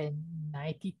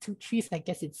 492 trees. I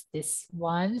guess it's this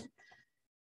one.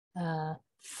 5.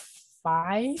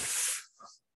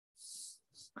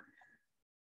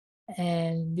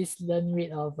 And this learn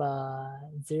rate of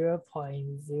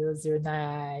 0.009,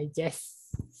 I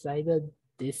just decided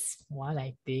this one,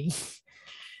 I think.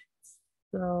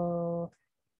 So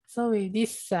with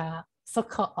this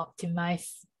so-called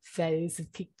optimized values to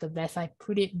pick the best, I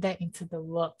put it back into the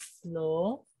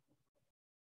workflow.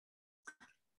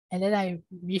 And then I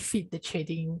refeed the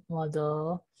trading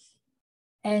model.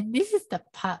 And this is the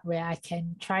part where I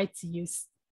can try to use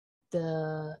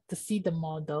to see the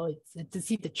model, to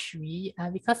see the tree,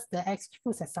 because the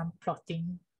XGBoost has some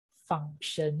plotting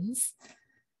functions.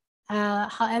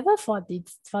 However, for the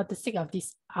sake of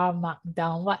this R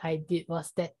markdown, what I did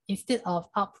was that instead of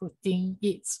outputting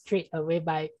it straight away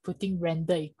by putting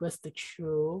render equals to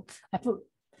true,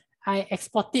 I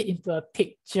export it into a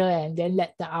picture and then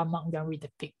let the R markdown read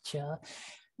the picture.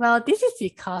 Well, this is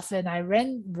because when I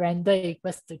ran render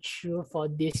equals to true for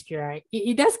this, right,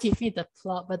 it does give me the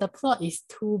plot, but the plot is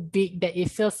too big that it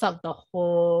fills up the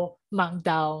whole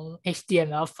markdown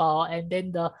HTML file, and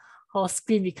then the whole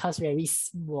screen becomes very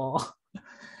small.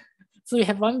 So we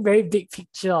have one very big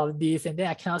picture of this, and then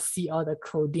I cannot see all the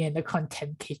coding and the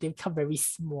content page. They become very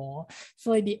small.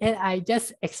 So in the end, I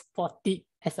just export it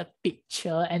as a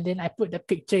picture, and then I put the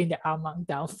picture in the R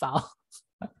markdown file.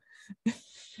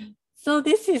 So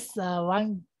this is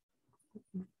one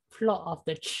plot of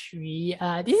the tree.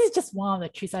 This is just one of the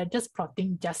trees. I'm just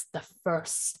plotting just the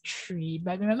first tree.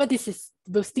 But remember,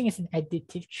 boosting is an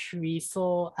additive tree.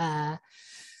 So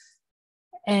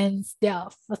and there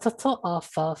are a total of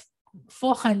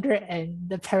 400, and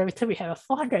the parameter we have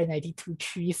 492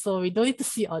 trees. So we don't need to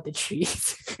see all the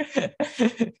trees.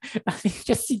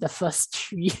 Just see the first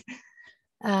tree.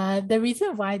 The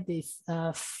reason why this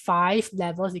 5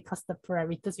 levels because the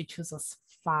parameters we choose was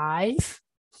 5.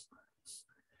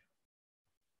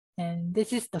 And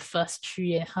this is the first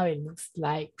tree and how it looks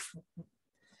like.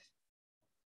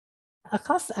 Of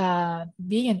course,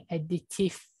 being an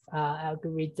additive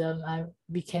algorithm,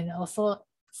 we can also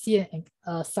see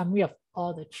a summary of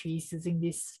all the trees using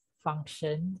this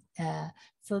function.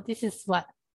 So this is what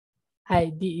I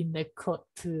did in the code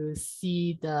to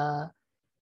see the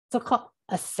so-called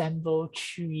assemble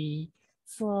tree.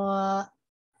 So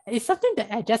it's something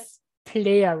that I just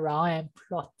play around and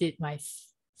plot it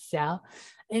myself.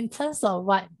 In terms of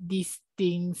what these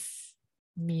things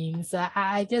means,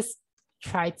 I just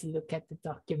try to look at the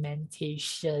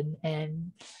documentation,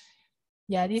 and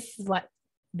yeah, this is what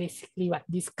basically what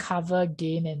this cover,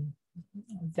 gain, and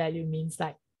value means.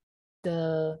 Like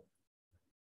the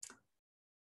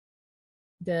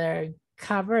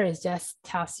cover is just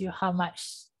tells you how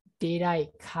much data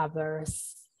it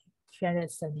covers,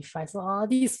 375. So all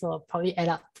these will probably add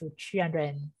up to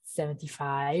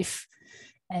 375.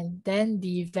 And then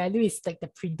the value is like the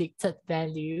predicted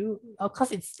value. Of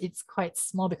course, it's quite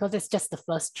small because it's just the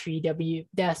first tree.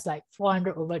 There's like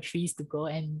 400 over trees to go,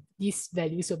 and these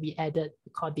values will be added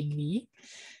accordingly.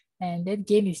 And then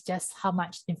gain is just how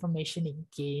much information it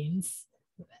gains.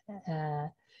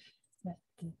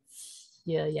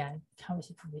 Here, yeah, how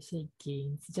much information it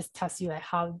gains. It just tells you like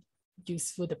how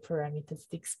useful the parameters. It's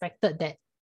expected that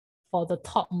for the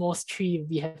topmost tree,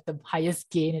 we have the highest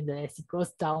gain, and as it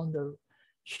goes down the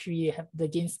tree, the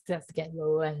gain starts to get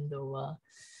lower and lower.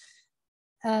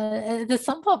 The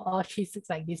sample of all trees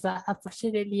looks like this, but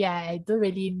unfortunately, I don't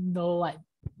really know what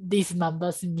these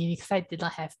numbers mean because I did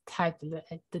not have time to look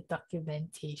at the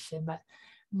documentation. But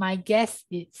my guess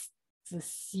is to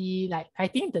see, like, I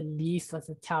think the least was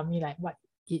to tell me like what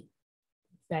it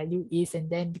value is, and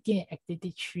then looking at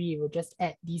activity tree, we'll just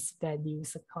add these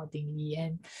values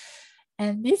accordingly.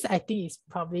 And this, I think, is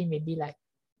probably maybe like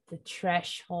the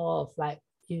threshold of like,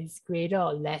 if it's greater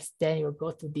or less, then it will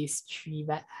go to this tree.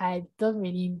 But I don't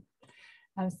really,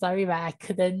 I'm sorry, but I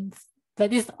couldn't, but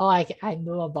this is all I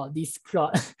know about this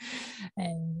plot.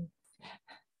 And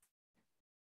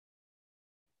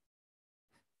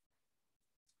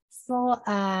so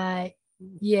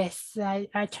yes, I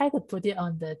try to put it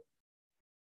on the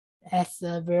as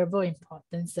a variable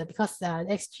importance because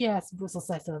XGS Boost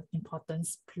also has an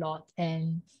importance plot,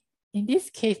 and in this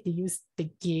case they use the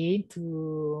gain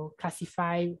to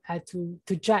classify to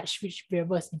judge which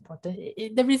variable is important.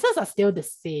 The results are still the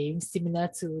same, similar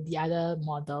to the other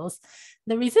models.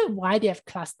 The reason why they have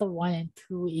cluster 1 and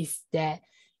 2 is that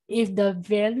if the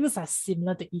values are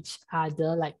similar to each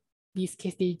other, like this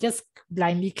case, they just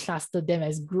blindly cluster them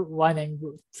as group 1 and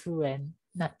group 2 and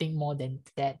nothing more than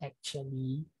that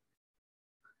actually.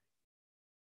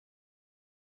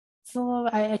 So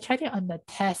I tried it on the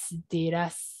test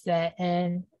data set,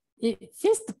 and it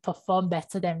seems to perform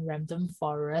better than random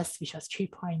forest, which was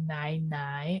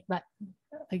 3.99. But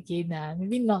again,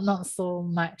 maybe not so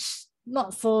much,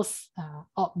 not so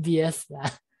obvious.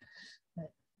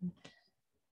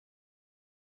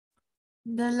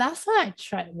 The last one I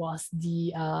tried was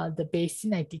the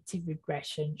Bayesian additive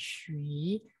regression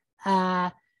tree.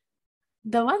 The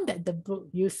one that the book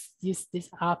used this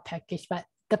R package, but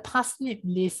the parsnip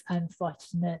list,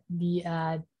 unfortunately,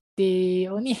 they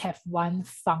only have one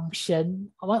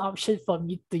function, one option for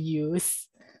me to use.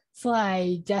 So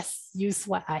I just use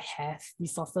what I have,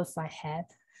 resources I have.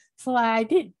 So I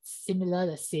did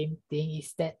the same thing,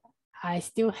 is that I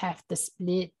still have the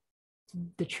split,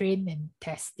 the train and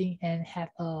testing, and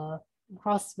have a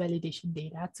cross-validation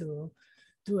data to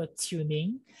do a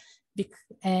tuning.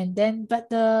 And then, but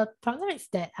the problem is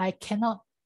that I cannot,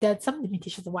 there are some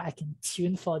limitations of what I can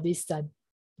tune for this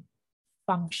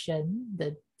function,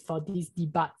 for this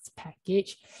debugs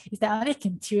package, is that I only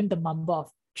can tune the number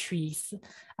of trees.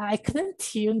 I couldn't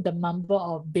tune the number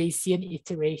of Bayesian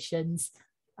iterations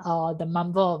or the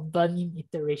number of burn-in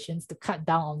iterations to cut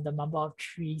down on the number of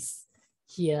trees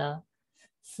here.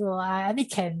 So I only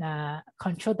can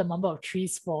control the number of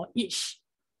trees for each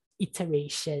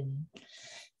iteration.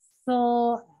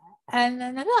 So, and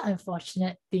another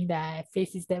unfortunate thing that I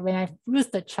face is that when I use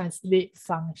the translate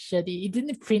function, it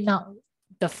didn't print out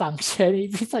the function.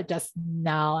 It prints out just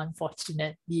now,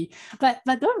 unfortunately. But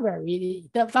don't worry,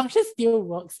 the function still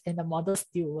works and the model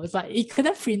still works, but it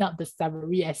couldn't print out the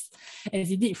summary as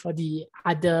it did for the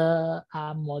other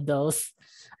models.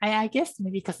 I guess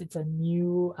maybe because it's a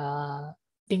new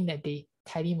thing that the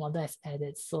tidy model has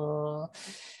added. So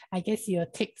I guess it will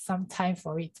take some time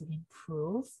for it to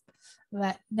improve.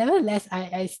 But nevertheless,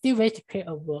 I still wish to create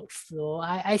a workflow.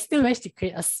 I still wish to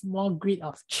create a small grid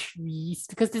of trees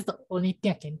because this is the only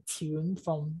thing I can tune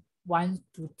from 1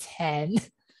 to 10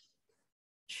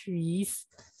 trees.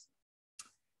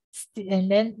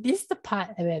 then this is the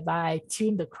part whereby I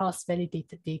tune the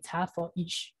cross-validated data for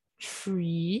each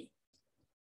tree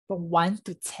from 1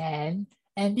 to 10.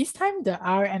 And this time the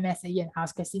RMSE and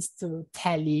R-squares is to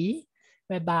tally,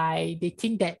 whereby they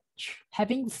think that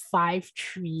having 5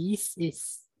 trees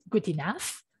is good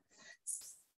enough.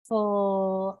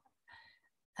 So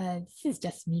this is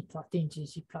just me plotting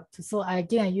ggplot2. So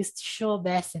again, I used show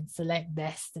best and select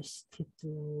best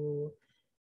to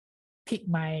pick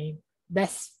my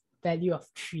best value of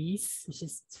trees, which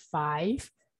is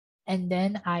 5. And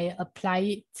then I apply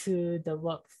it to the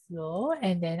workflow,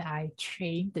 and then I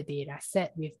train the data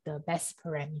set with the best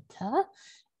parameter.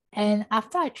 And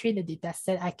after I train the data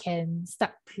set, I can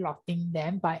start plotting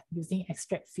them by using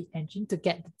extract fit engine to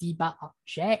get the debug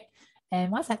object.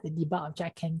 And once I have the debug object,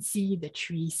 I can see the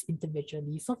trees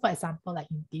individually. So for example, like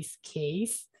in this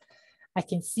case, I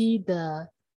can see the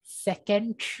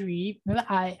second tree. Remember,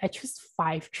 I choose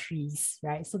 5 trees,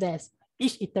 right? So there's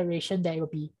each iteration, there will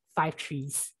be 5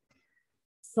 trees.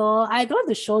 So I don't want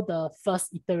to show the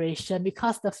first iteration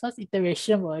because the first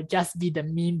iteration will just be the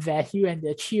mean value and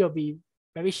the tree will be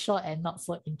very short and not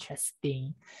so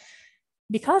interesting.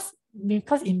 Because in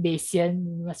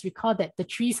Bayesian, you must recall that the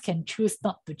trees can choose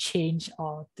not to change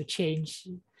or to change,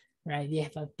 right?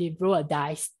 They roll a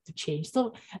dice to change.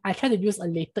 So I try to use a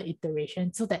later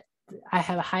iteration so that I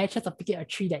have a higher chance of picking a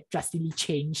tree that drastically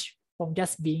changed from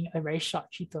just being a very short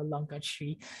tree to a longer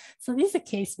tree. So this is a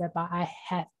case whereby I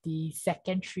have the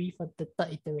second tree for the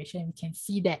third iteration. We can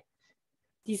see that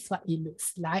this is what it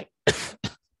looks like.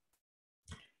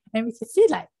 And we can see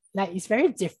like it's very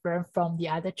different from the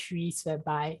other trees,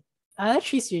 whereby other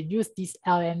trees you use this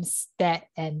LM stat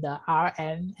and the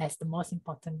RM as the most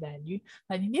important value.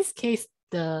 But in this case,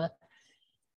 the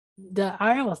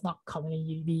RM was not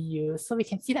commonly used. So we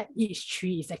can see that each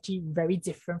tree is actually very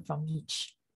different from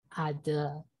each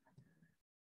other.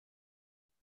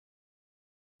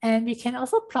 And we can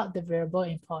also plot the variable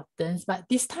importance, but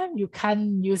this time you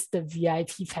can't use the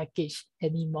VIP package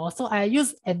anymore. So I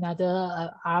use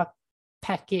another R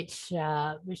package,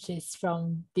 which is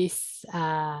from this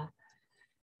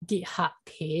GitHub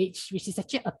page, which is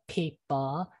actually a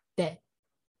paper that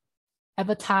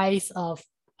advertises of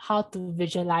how to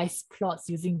visualize plots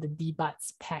using the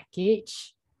debugs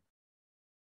package.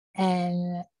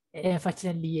 And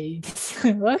unfortunately, it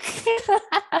doesn't work.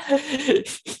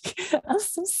 I'm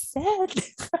so sad.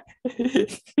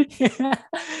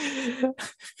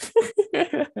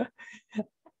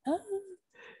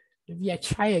 Maybe I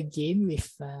try again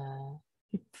with oh,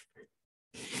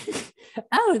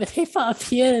 the paper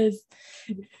appears.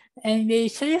 And they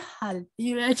show you how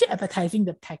you're actually advertising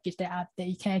the package that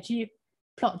you can actually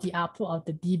plot the output of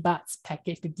the debugs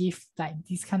package to give like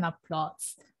these kind of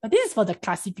plots. But this is for the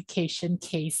classification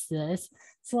cases.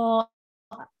 So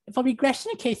for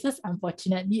regression cases,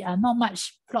 unfortunately, not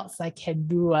much plots I can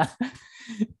do.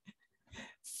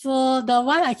 So the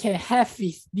one I can have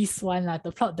is this one,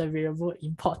 to plot the variable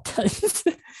importance.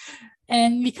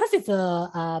 And because it's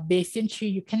a Bayesian tree,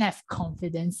 you can have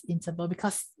confidence interval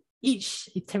because each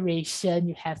iteration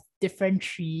you have different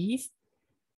trees,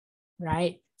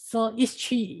 right? So each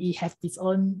tree has its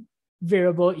own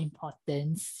variable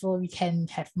importance. So we can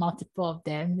have multiple of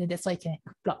them, and that's why you can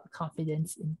plot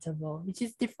confidence interval, which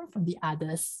is different from the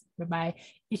others, whereby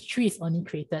each tree is only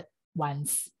created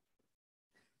once.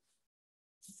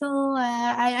 So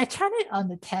I tried it on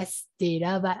the test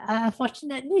data, but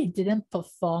unfortunately it didn't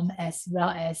perform as well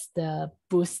as the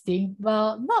boosting.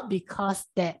 Well, not because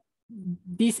that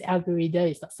this algorithm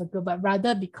is not so good, but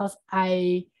rather because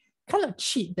I kind of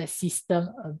cheat the system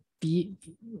a bit.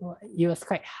 It was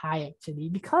quite high actually,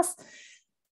 because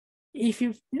if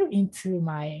you look into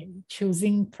my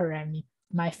choosing parameter,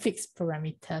 my fixed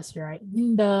parameters, right,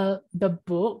 in the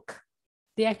book,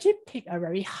 they actually pick a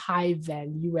very high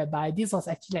value, whereby this was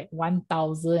actually like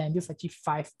 1,000 and this was actually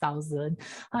 5,000.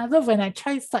 However, when I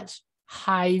try such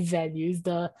high values,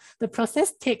 the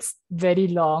process takes very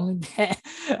long.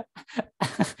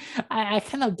 I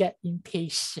kind of get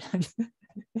impatient.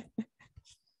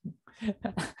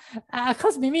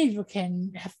 Because maybe you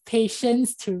can have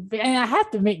patience and I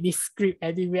have to make this script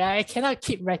anyway. I cannot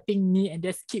keep writing me and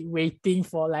just keep waiting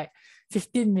for like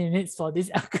 15 minutes for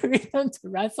this algorithm to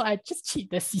run. So I just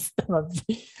cheat the system a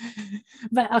bit.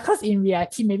 But of course, in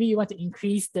reality, maybe you want to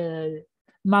increase the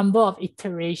number of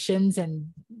iterations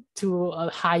and to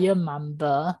a higher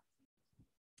number.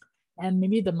 And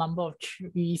maybe the number of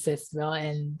trees as well,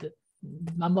 and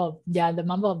the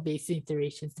number of basic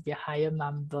iterations to be a higher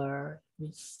number,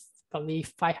 which is probably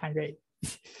 500.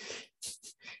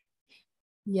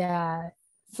 Yeah,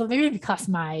 so maybe because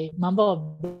my number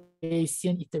of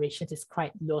Bayesian iterations is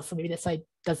quite low, so maybe that's why it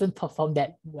doesn't perform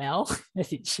that well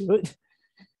as it should.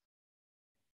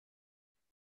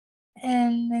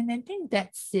 And I think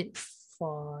that's it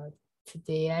for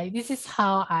today. This is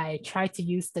how I try to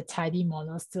use the tidy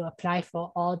models to apply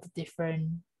for all the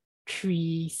different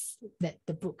trees that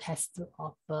the book has to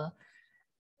offer.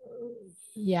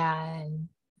 Yeah, and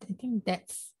I think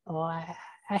that's all I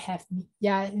have.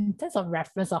 Yeah, in terms of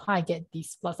reference of how I get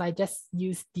these plots, I just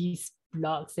use these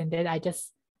blocks and then I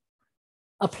just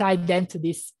apply them to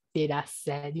this data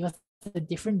set. It was a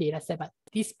different data set, but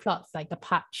these plots, like the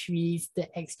part trees, the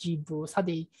XG boosts,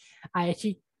 I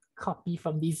actually copy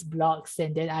from these blocks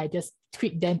and then I just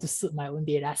tweak them to suit my own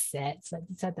data set. So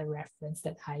these are the reference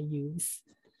that I use.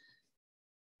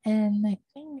 And I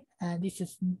think this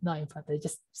is not important,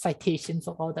 just citations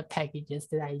of all the packages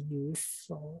that I use.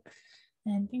 So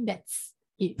I think that's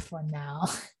it for now.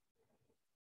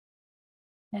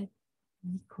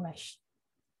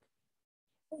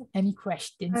 Any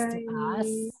questions to ask?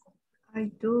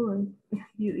 I don't.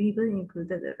 You even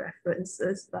included the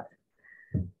references, but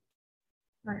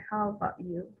like, how about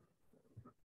you?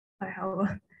 Like, how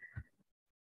about...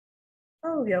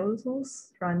 Oh, we are also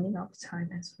running out of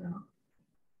time as well.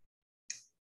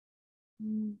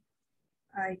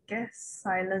 I guess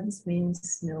silence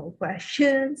means no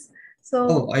questions.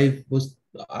 So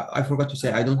I forgot to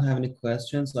say I don't have any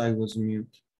questions. I was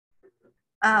mute.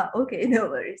 Okay, no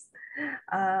worries.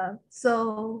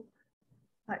 So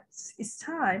it's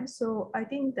time. So I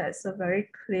think that's a very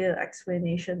clear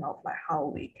explanation of like how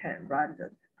we can run the...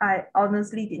 I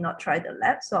honestly did not try the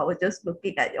lab, so I was just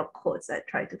looking at your codes and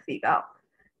try to figure out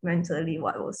mentally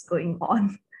what was going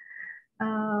on.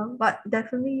 But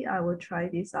definitely I will try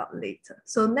this out later.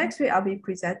 So next week I'll be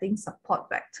presenting support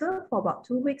vector for about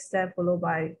 2 weeks, then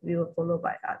we will follow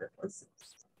by other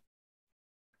persons.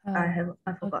 I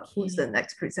forgot who's the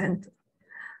next presenter.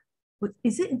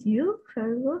 Is it you,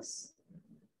 Trevor?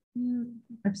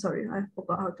 I'm sorry, I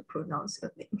forgot how to pronounce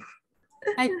your name.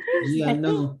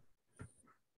 No.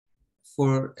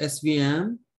 For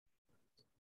SVM,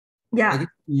 yeah, I guess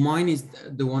mine is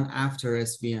the one after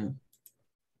SVM.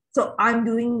 So I'm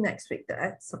doing next week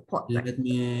the support. Let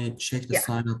me check the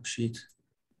sign-up sheet.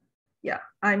 Yeah,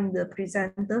 I'm the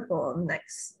presenter for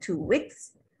next 2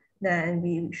 weeks. Then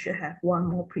we should have one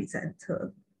more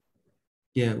presenter.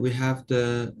 Yeah, we have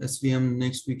the SVM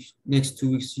next week, next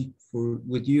 2 weeks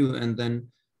with you, and then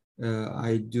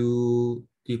I do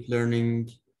deep learning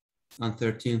on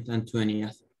 13th and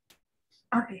 20th.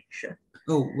 Okay, sure.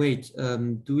 Oh, wait,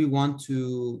 do we want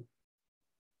to,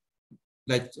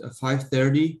 like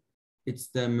 5:30, it's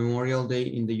the Memorial Day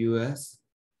in the US,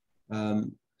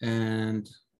 and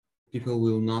people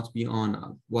will not be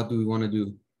on. What do we want to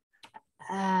do?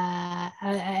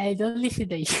 I don't live in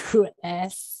the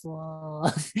US, so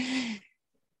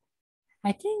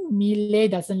I think Millie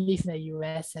doesn't live in the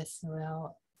US as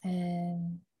well.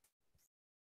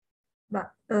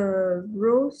 But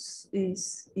Rose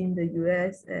is in the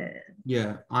US and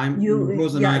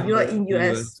Rose and I you are in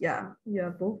US. US. Yeah, you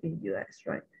are both in US,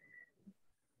 right?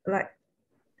 Like,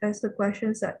 that's the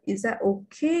question is that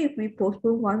okay if we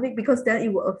postpone 1 week, because then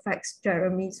it will affect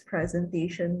Jeremy's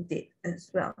presentation date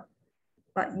as well.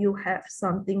 But you have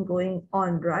something going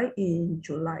on, right? In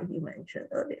July, you mentioned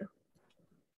earlier.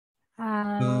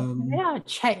 Maybe I'll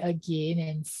check again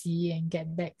and see and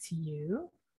get back to you.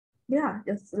 Yeah,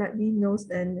 just let me know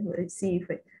and we'll see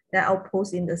then I'll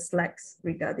post in the Slacks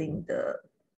regarding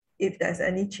if there's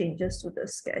any changes to the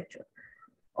schedule.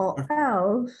 Or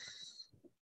else,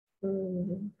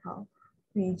 how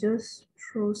we just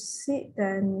proceed,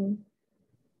 then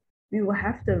we will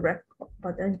have the record,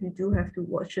 but then you do have to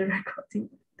watch the recording.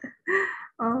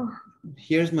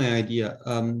 Here's my idea.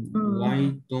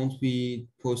 Why don't we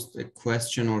post a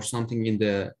question or something in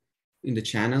the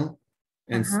channel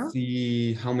and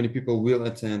see how many people will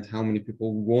attend, how many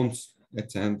people won't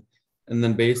attend, and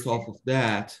then based off of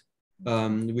that,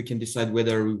 we can decide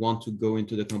whether we want to go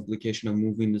into the complication of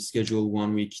moving the schedule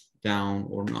 1 week down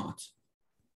or not.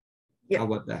 Yeah. How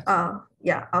about that?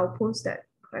 Yeah, I'll post that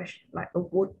question, like a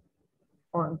vote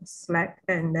on Slack,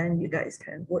 and then you guys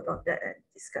can vote on that and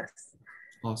discuss.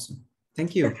 Awesome.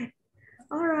 Thank you. Okay.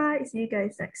 All right. See you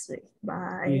guys next week.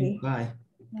 Bye. Bye.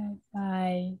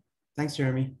 Bye. Thanks,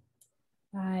 Jeremy.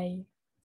 Bye.